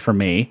watch for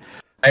me.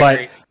 I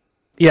agree.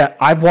 Yeah,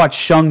 I've watched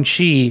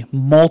Shang-Chi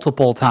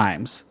multiple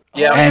times.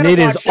 Yeah, and it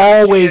is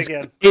always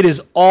good.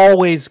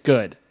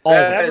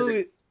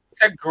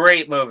 It's a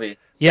great movie.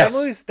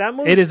 Yes, that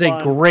movie's it is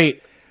fun. A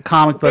great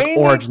comic book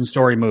origin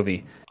story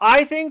movie.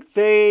 I think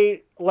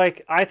they've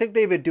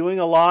been doing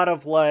a lot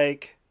of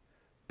like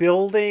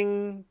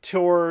building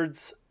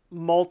towards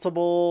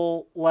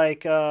multiple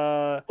like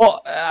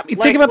Well, I mean,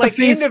 like, think about like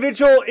the phase.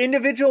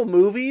 individual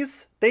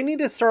movies. They need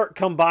to start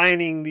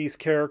combining these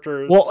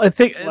characters. Well,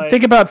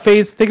 think about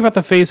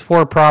the Phase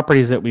 4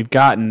 properties that we've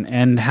gotten,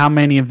 and how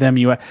many of them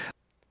you.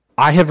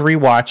 I have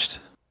rewatched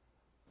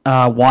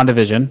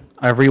WandaVision.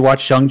 I've rewatched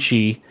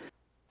Shang-Chi.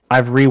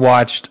 I've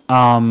rewatched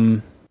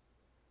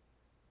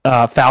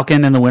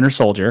Falcon and the Winter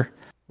Soldier,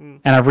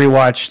 and I've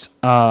rewatched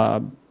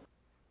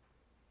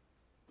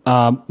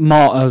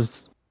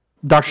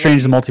Doctor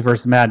Strange: The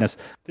Multiverse of Madness.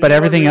 But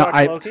everything else,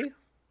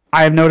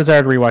 I have no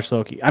desire to rewatch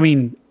Loki. I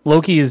mean,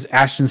 Loki is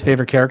Ashton's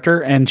favorite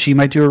character, and she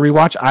might do a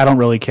rewatch. I don't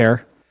really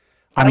care.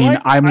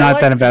 I'm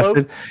not that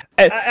invested.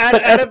 But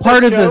that's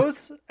part of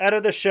the out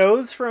of the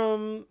shows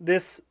from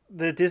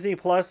the Disney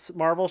Plus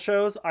Marvel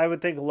shows. I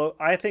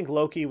think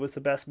Loki was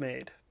the best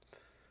made.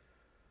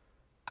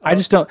 I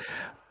just don't.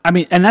 I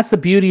mean, and that's the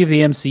beauty of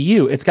the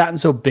MCU. It's gotten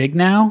so big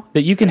now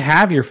that you can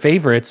have your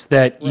favorites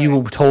that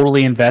you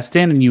totally invest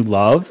in and you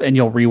love, and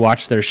you'll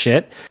rewatch their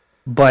shit.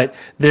 But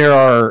there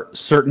are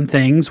certain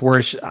things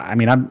where,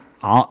 I'm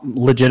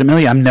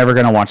legitimately, I'm never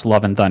going to watch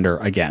Love and Thunder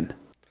again.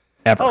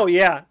 Ever. Oh,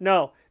 yeah.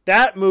 No,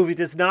 that movie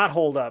does not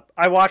hold up.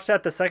 I watched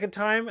that the second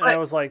time, and I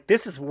was like,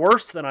 this is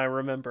worse than I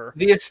remember.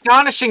 The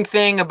astonishing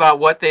thing about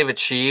what they've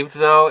achieved,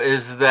 though,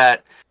 is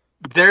that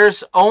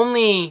there's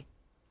only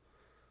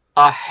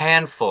a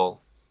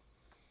handful,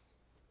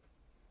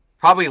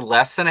 probably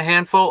less than a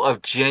handful,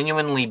 of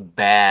genuinely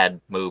bad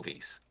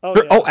movies.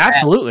 Oh,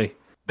 absolutely.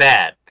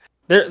 Bad.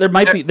 There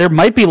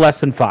might be less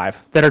than 5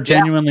 that are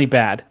genuinely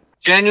bad.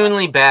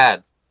 Genuinely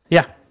bad.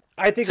 Yeah.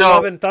 I think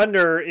Love and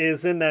Thunder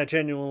is in that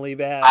genuinely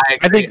bad.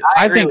 I think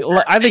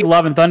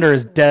Love and Thunder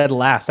is dead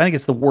last. I think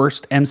it's the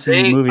worst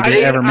MCU movie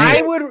they've ever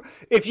made.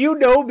 If you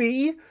know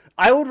me,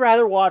 I would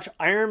rather watch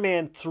Iron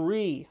Man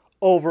 3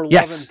 over Love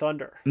and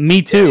Thunder.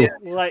 Me too.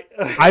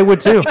 I would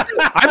too.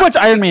 I watch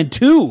Iron Man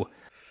 2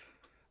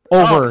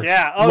 over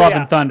Love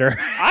and Thunder.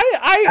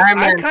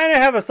 I kind of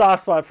have a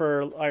soft spot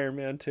for Iron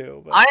Man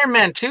 2. But Iron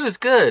Man 2 is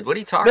good. What are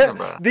you talking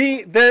about?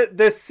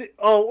 It's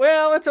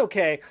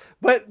okay.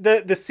 But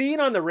the scene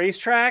on the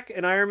racetrack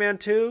in Iron Man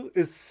 2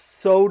 is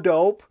so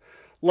dope.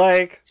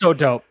 Like, so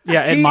dope.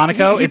 Yeah, in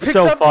Monaco, it's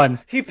so fun.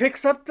 He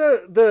picks up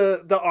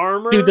the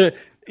armor. Dude,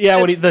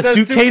 the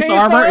suitcase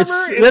armor is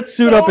that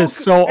suit up is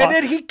so. And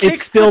then he kicks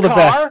it's still the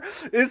car.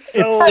 Best. It's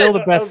still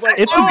the best.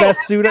 It's the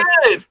best suit up.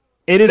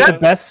 It is the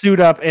best suit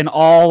up in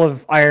all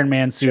of Iron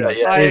Man suit ups.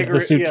 Is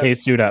the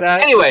suitcase suit up.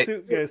 Anyway,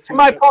 to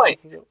my point.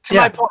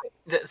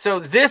 So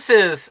this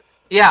is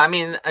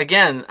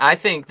again, I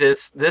think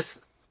this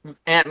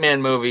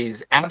Ant-Man movie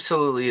is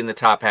absolutely in the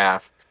top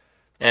half.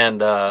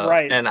 And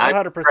and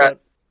 100%.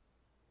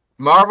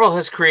 Marvel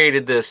has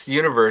created this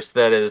universe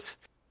that is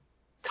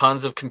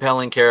tons of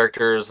compelling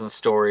characters and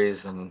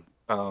stories, and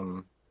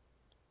I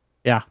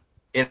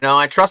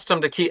trust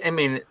them to keep. I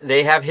mean,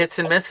 they have hits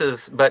and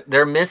misses, but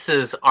their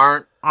misses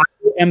aren't. I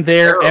am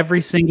there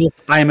every single.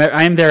 I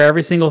am there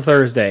every single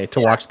Thursday to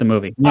watch the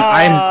movie.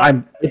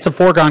 I'm. It's a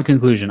foregone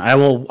conclusion. I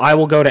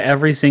will go to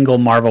every single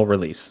Marvel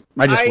release.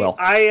 I just will.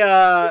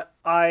 Am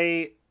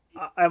I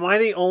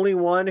the only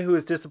one who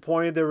is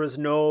disappointed there was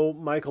no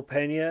Michael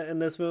Pena in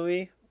this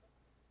movie?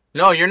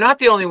 No, you're not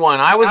the only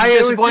one. I was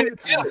disappointed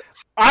too.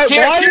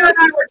 Kira and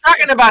I were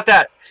talking about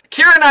that.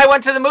 Kira and I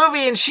went to the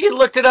movie, and she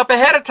looked it up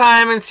ahead of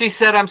time, and she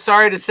said, "I'm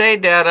sorry to say,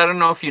 Dad, I don't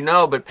know if you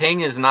know, but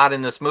Pena's not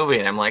in this movie."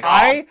 And I'm like,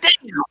 "Oh,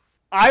 damn!"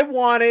 I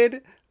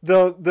wanted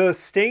the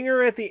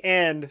stinger at the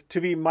end to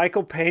be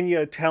Michael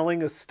Pena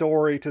telling a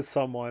story to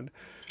someone.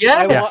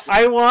 Yes.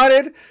 I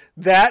wanted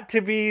that to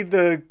be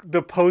the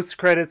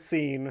post-credit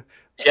scene.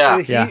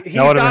 Yeah, he's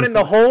not in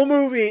the whole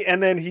movie,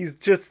 and then he's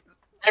just.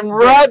 And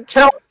Rudd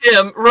tells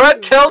him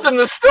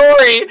the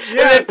story, and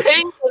then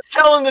Pena is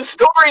telling the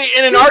story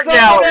in an art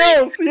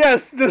gallery.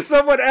 To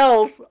someone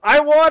else.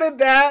 I wanted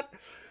that.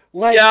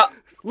 Let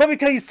me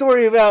tell you a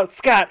story about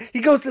Scott.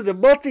 He goes to the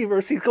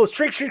multiverse. He goes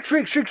trick, trick,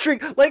 trick, trick,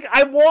 trick. Like,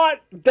 I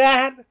want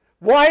that.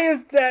 Why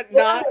is that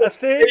not a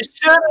thing? They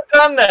should have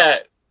done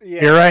that.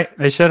 Yes. You're right.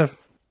 They should have.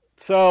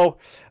 So,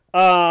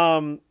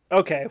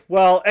 okay.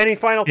 Well, any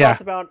final thoughts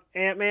about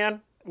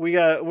Ant-Man?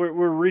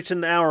 We're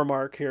reaching the hour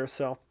mark here,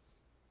 so.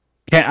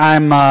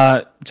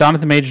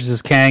 Jonathan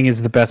Majors' Kang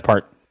is the best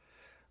part.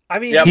 I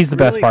mean, he's the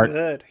best part.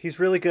 Good. He's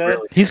really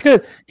good. He's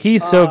good.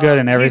 He's so good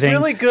in everything. He's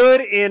really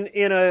good in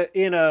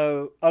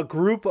a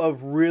group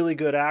of really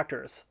good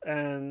actors,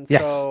 and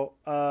so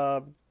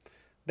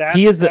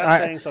that's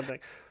saying something.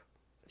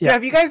 Yeah.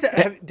 Have you guys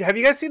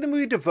seen the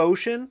movie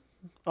Devotion?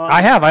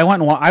 I have. I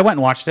went and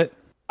watched it.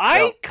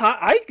 I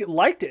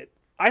liked it.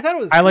 I thought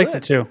it was. I liked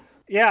it too.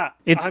 Yeah,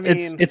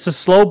 it's a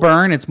slow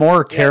burn. It's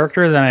more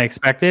character than I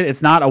expected.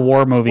 It's not a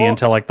war movie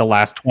until like the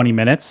last 20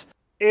 minutes.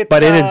 It's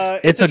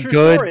a true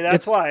good story.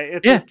 That's why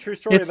it's a true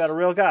story about a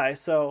real guy.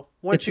 So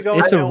once you go,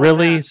 it's a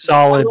really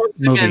solid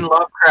movie. In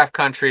Lovecraft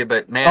Country,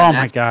 but man, oh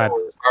my god,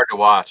 it's hard to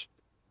watch.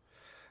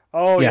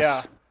 Oh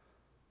yes.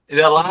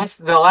 Yeah,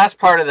 the last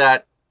part of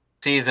that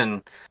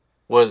season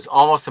was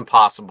almost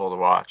impossible to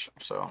watch.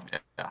 So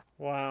yeah.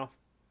 Wow.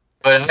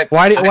 But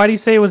Why do you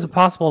say it was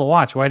impossible to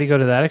watch? Why do you go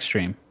to that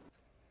extreme?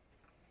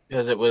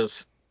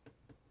 because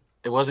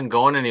it wasn't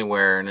going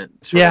anywhere, and it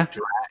sort of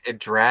it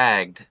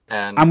dragged.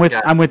 And I'm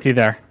with you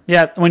there.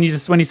 Yeah, when you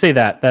say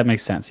that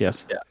makes sense.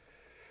 Yes. Yeah.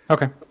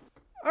 Okay.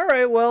 All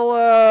right.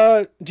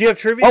 Well, do you have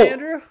trivia,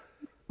 Andrew?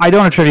 I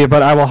don't have trivia,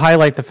 but I will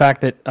highlight the fact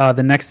that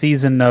the next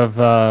season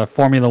of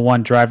Formula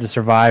One Drive to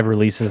Survive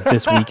releases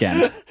this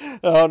weekend.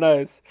 Oh,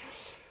 nice.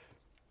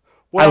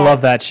 I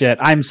love that shit.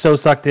 I'm so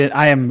sucked in.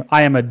 I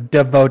am a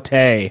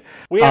devotee.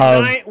 We have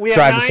of nine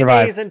Drive to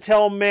Survive. days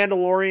until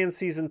Mandalorian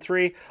season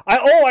 3.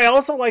 I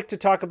also like to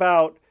talk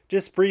about,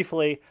 just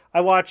briefly, I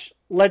watched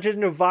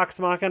Legend of Vox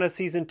Machina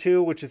season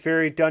 2, which is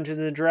very Dungeons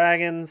and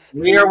Dragons.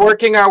 We are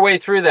working our way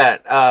through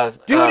that.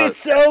 Dude, it's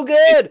so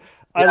good.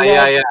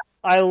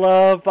 I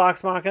love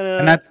Vox Machina.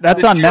 And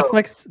that's on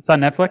Netflix. It's on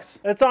Netflix.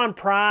 It's on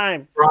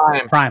Prime.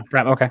 Prime.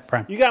 Okay,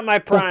 Prime. You got my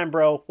Prime,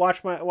 bro.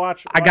 Watch.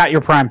 I got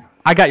your Prime.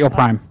 I gotta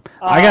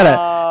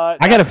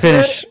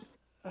finish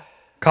a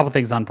couple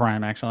things on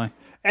Prime actually.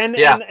 And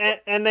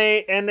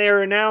they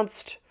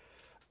announced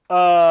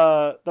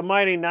the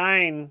Mighty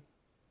Nine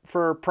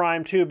for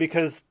Prime too,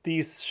 because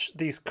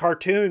these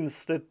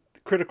cartoons that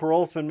Critical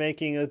Role's been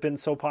making have been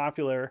so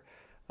popular.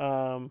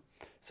 So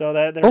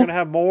that they're gonna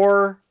have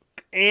more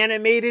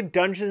animated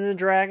Dungeons and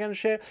Dragons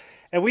shit.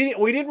 And we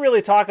didn't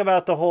really talk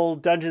about the whole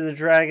Dungeons and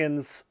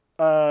Dragons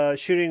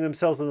shooting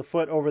themselves in the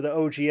foot over the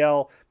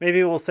OGL.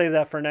 Maybe we'll save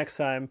that for next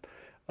time.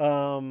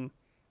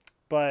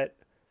 But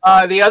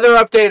the other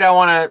update I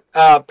want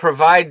to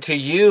provide to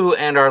you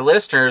and our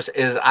listeners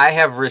is I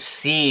have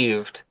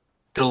received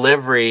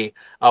delivery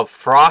of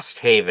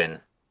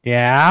Frosthaven.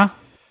 Yeah.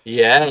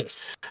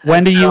 Yes.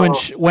 When do you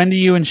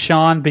and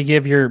Sean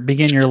begin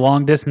your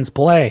long distance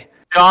play?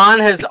 John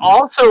has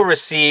also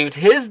received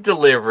his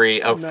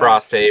delivery of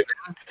Frosthaven.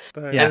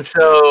 And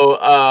so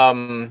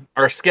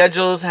our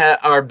schedules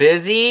are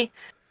busy.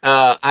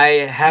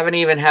 I haven't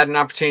even had an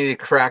opportunity to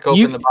crack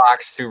open the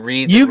box to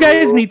read the You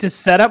guys need to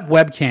set up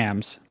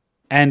webcams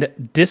and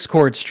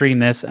Discord stream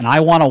this, and I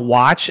want to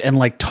watch and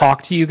like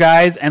talk to you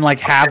guys and like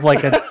have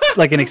like a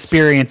like an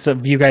experience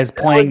of you guys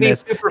playing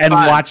this and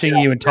fun. watching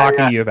you and talking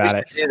to you about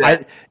it.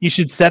 You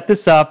should set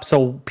this up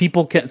so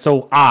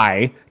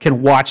I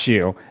can watch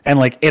you and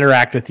like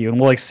interact with you, and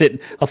we'll like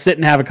I'll sit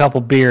and have a couple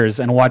beers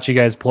and watch you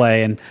guys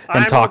play and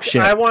talk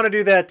shit. I want to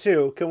do that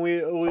too. Can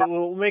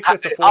we'll make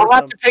this a foursome. I'll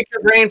have to pick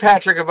your brain,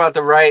 Patrick, about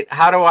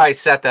how do I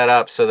set that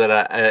up so that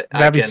I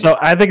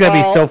think that'd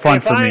be so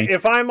fun for me.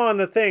 If I'm on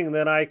the thing,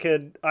 then I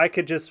could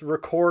just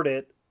record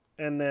it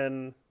and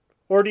then,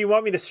 or do you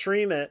want me to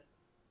stream it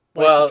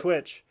to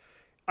Twitch?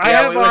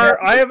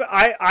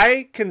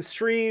 I can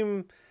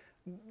stream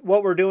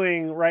what we're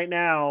doing right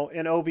now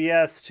in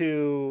OBS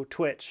to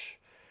Twitch.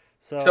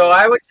 So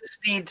I would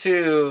just need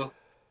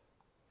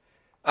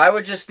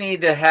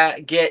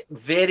to get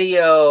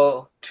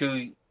video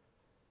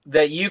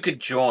that you could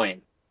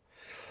join.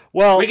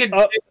 Well, we could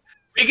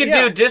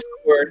do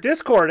Discord.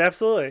 Discord,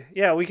 absolutely.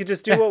 Yeah, we could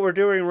just do what we're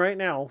doing right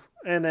now,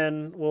 and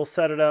then we'll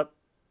set it up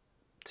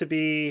to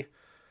be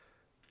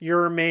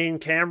your main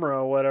camera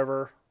or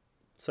whatever.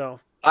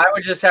 So I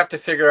would just have to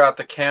figure out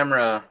the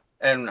camera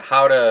and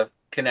how to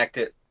connect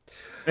it.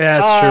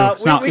 Yeah,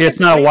 it's true. It's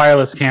not a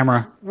wireless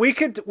camera. We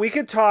could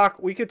talk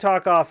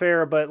off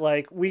air, but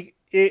like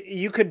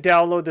you could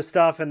download the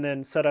stuff and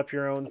then set up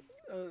your own,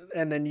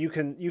 and then you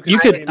can.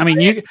 I am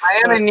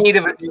in need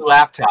of a new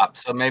laptop,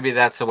 so maybe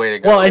that's the way to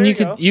go. Well, and you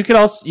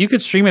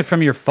could stream it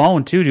from your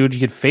phone too, dude. You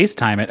could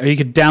FaceTime it, or you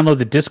could download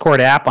the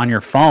Discord app on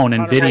your phone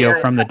and video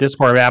from the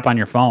Discord app on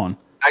your phone.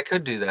 I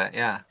could do that,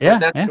 yeah. Yeah,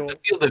 the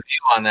field of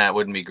view on that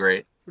wouldn't be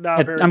great.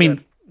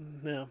 Good.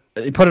 Yeah.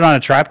 You put it on a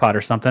tripod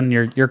or something.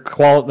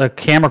 The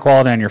camera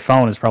quality on your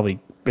phone is really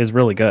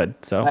good.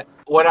 So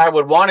what I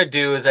would want to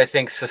do is I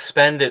think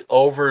suspend it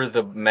over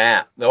the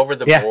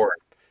board.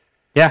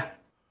 Yeah,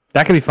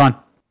 that could be fun.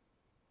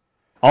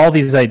 All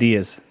these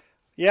ideas.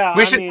 Yeah,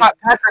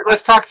 Patrick.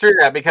 Let's talk through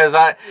that because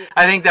I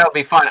think that would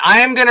be fun.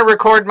 I am going to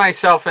record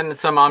myself in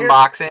some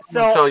unboxing,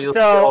 so you'll see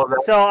all of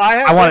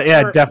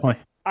that. Definitely.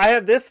 I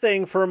have this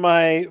thing for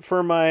my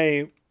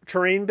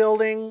terrain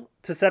building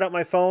to set up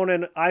my phone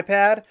and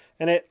iPad,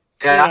 and it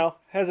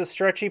has a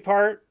stretchy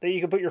part that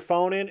you can put your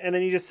phone in, and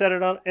then you just set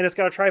it on, and it's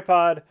got a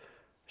tripod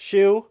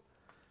shoe.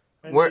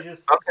 And you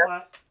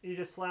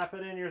just slap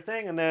it in your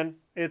thing, and then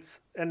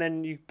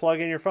you plug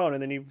in your phone,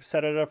 and then you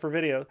set it up for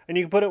video, and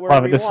you can put it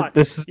wherever you want.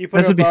 This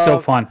would be so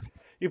fun.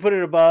 You put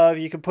it above.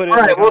 You can put it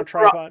on a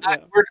tripod.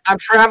 I'm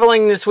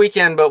traveling this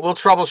weekend, but we'll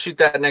troubleshoot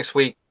that next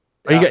week.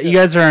 You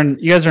guys are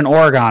in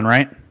Oregon,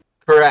 right?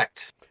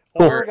 Correct.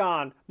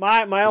 Oregon,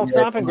 my old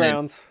stomping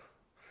grounds.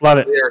 Love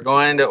it. We're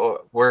going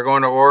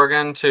to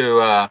Oregon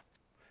to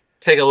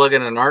take a look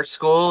at an art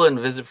school and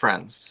visit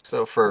friends.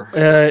 So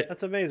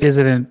that's amazing. Is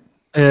it in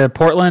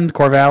Portland,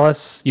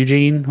 Corvallis,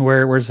 Eugene?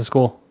 Where's the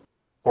school?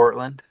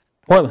 Portland.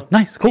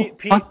 Nice, cool.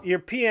 You're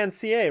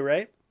PNCA,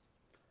 right?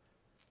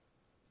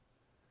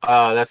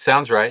 That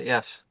sounds right.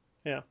 Yes.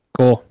 Yeah.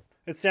 Cool.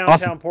 It's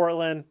downtown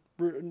Portland,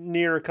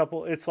 near a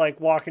couple. It's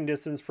like walking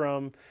distance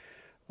from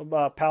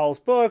Powell's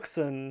books,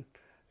 and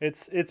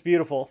it's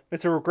beautiful.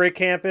 It's a great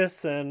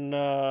campus, and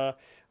I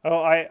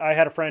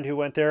had a friend who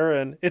went there,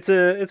 and it's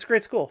a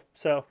great school.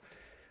 So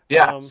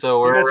Yeah,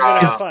 so you guys are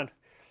gonna have fun.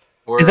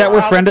 Is that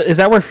where friend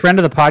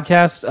of the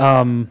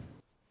podcast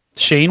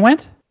Shane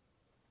went?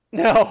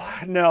 No.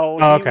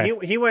 Oh, okay.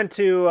 He went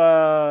to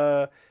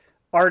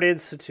Art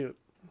Institute.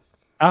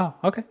 Oh,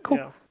 okay, cool.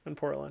 Yeah, in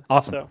Portland.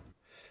 Awesome. So,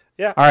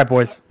 yeah. All right,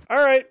 boys. All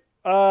right.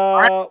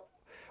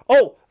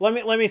 Oh,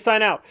 let me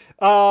sign out.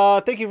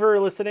 Thank you for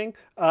listening.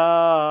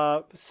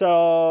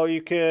 So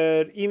you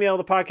could email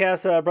the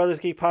podcast,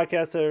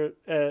 brothersgeekpodcast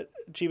at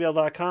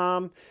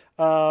gmail.com,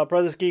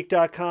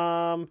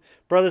 brothersgeek.com,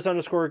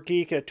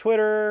 brothers_geek at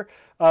Twitter,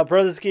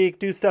 Brothers Geek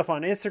do stuff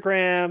on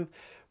Instagram,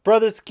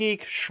 Brothers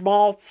Geek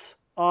Schmaltz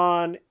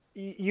on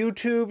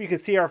YouTube. You can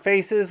see our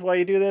faces while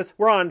you do this.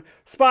 We're on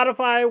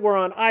Spotify. We're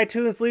on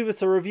iTunes. Leave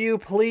us a review,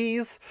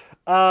 please.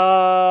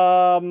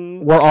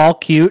 We're all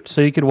cute,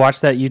 so you could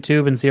watch that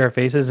YouTube and see our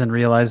faces and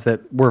realize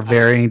that we're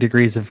varying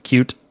degrees of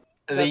cute.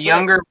 The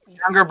younger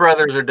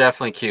brothers are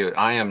definitely cute.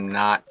 I am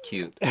not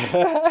cute.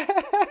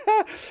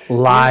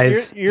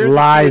 Lies.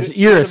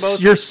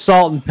 You're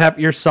salt and pepper.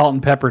 You're salt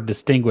and pepper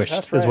distinguished.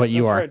 That's right. Is what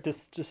you are. Right.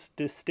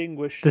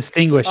 Distinguished.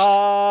 Distinguished.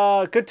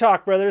 Good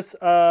talk, brothers.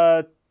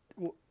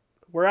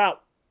 We're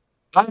out.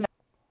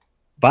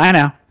 Bye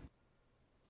now.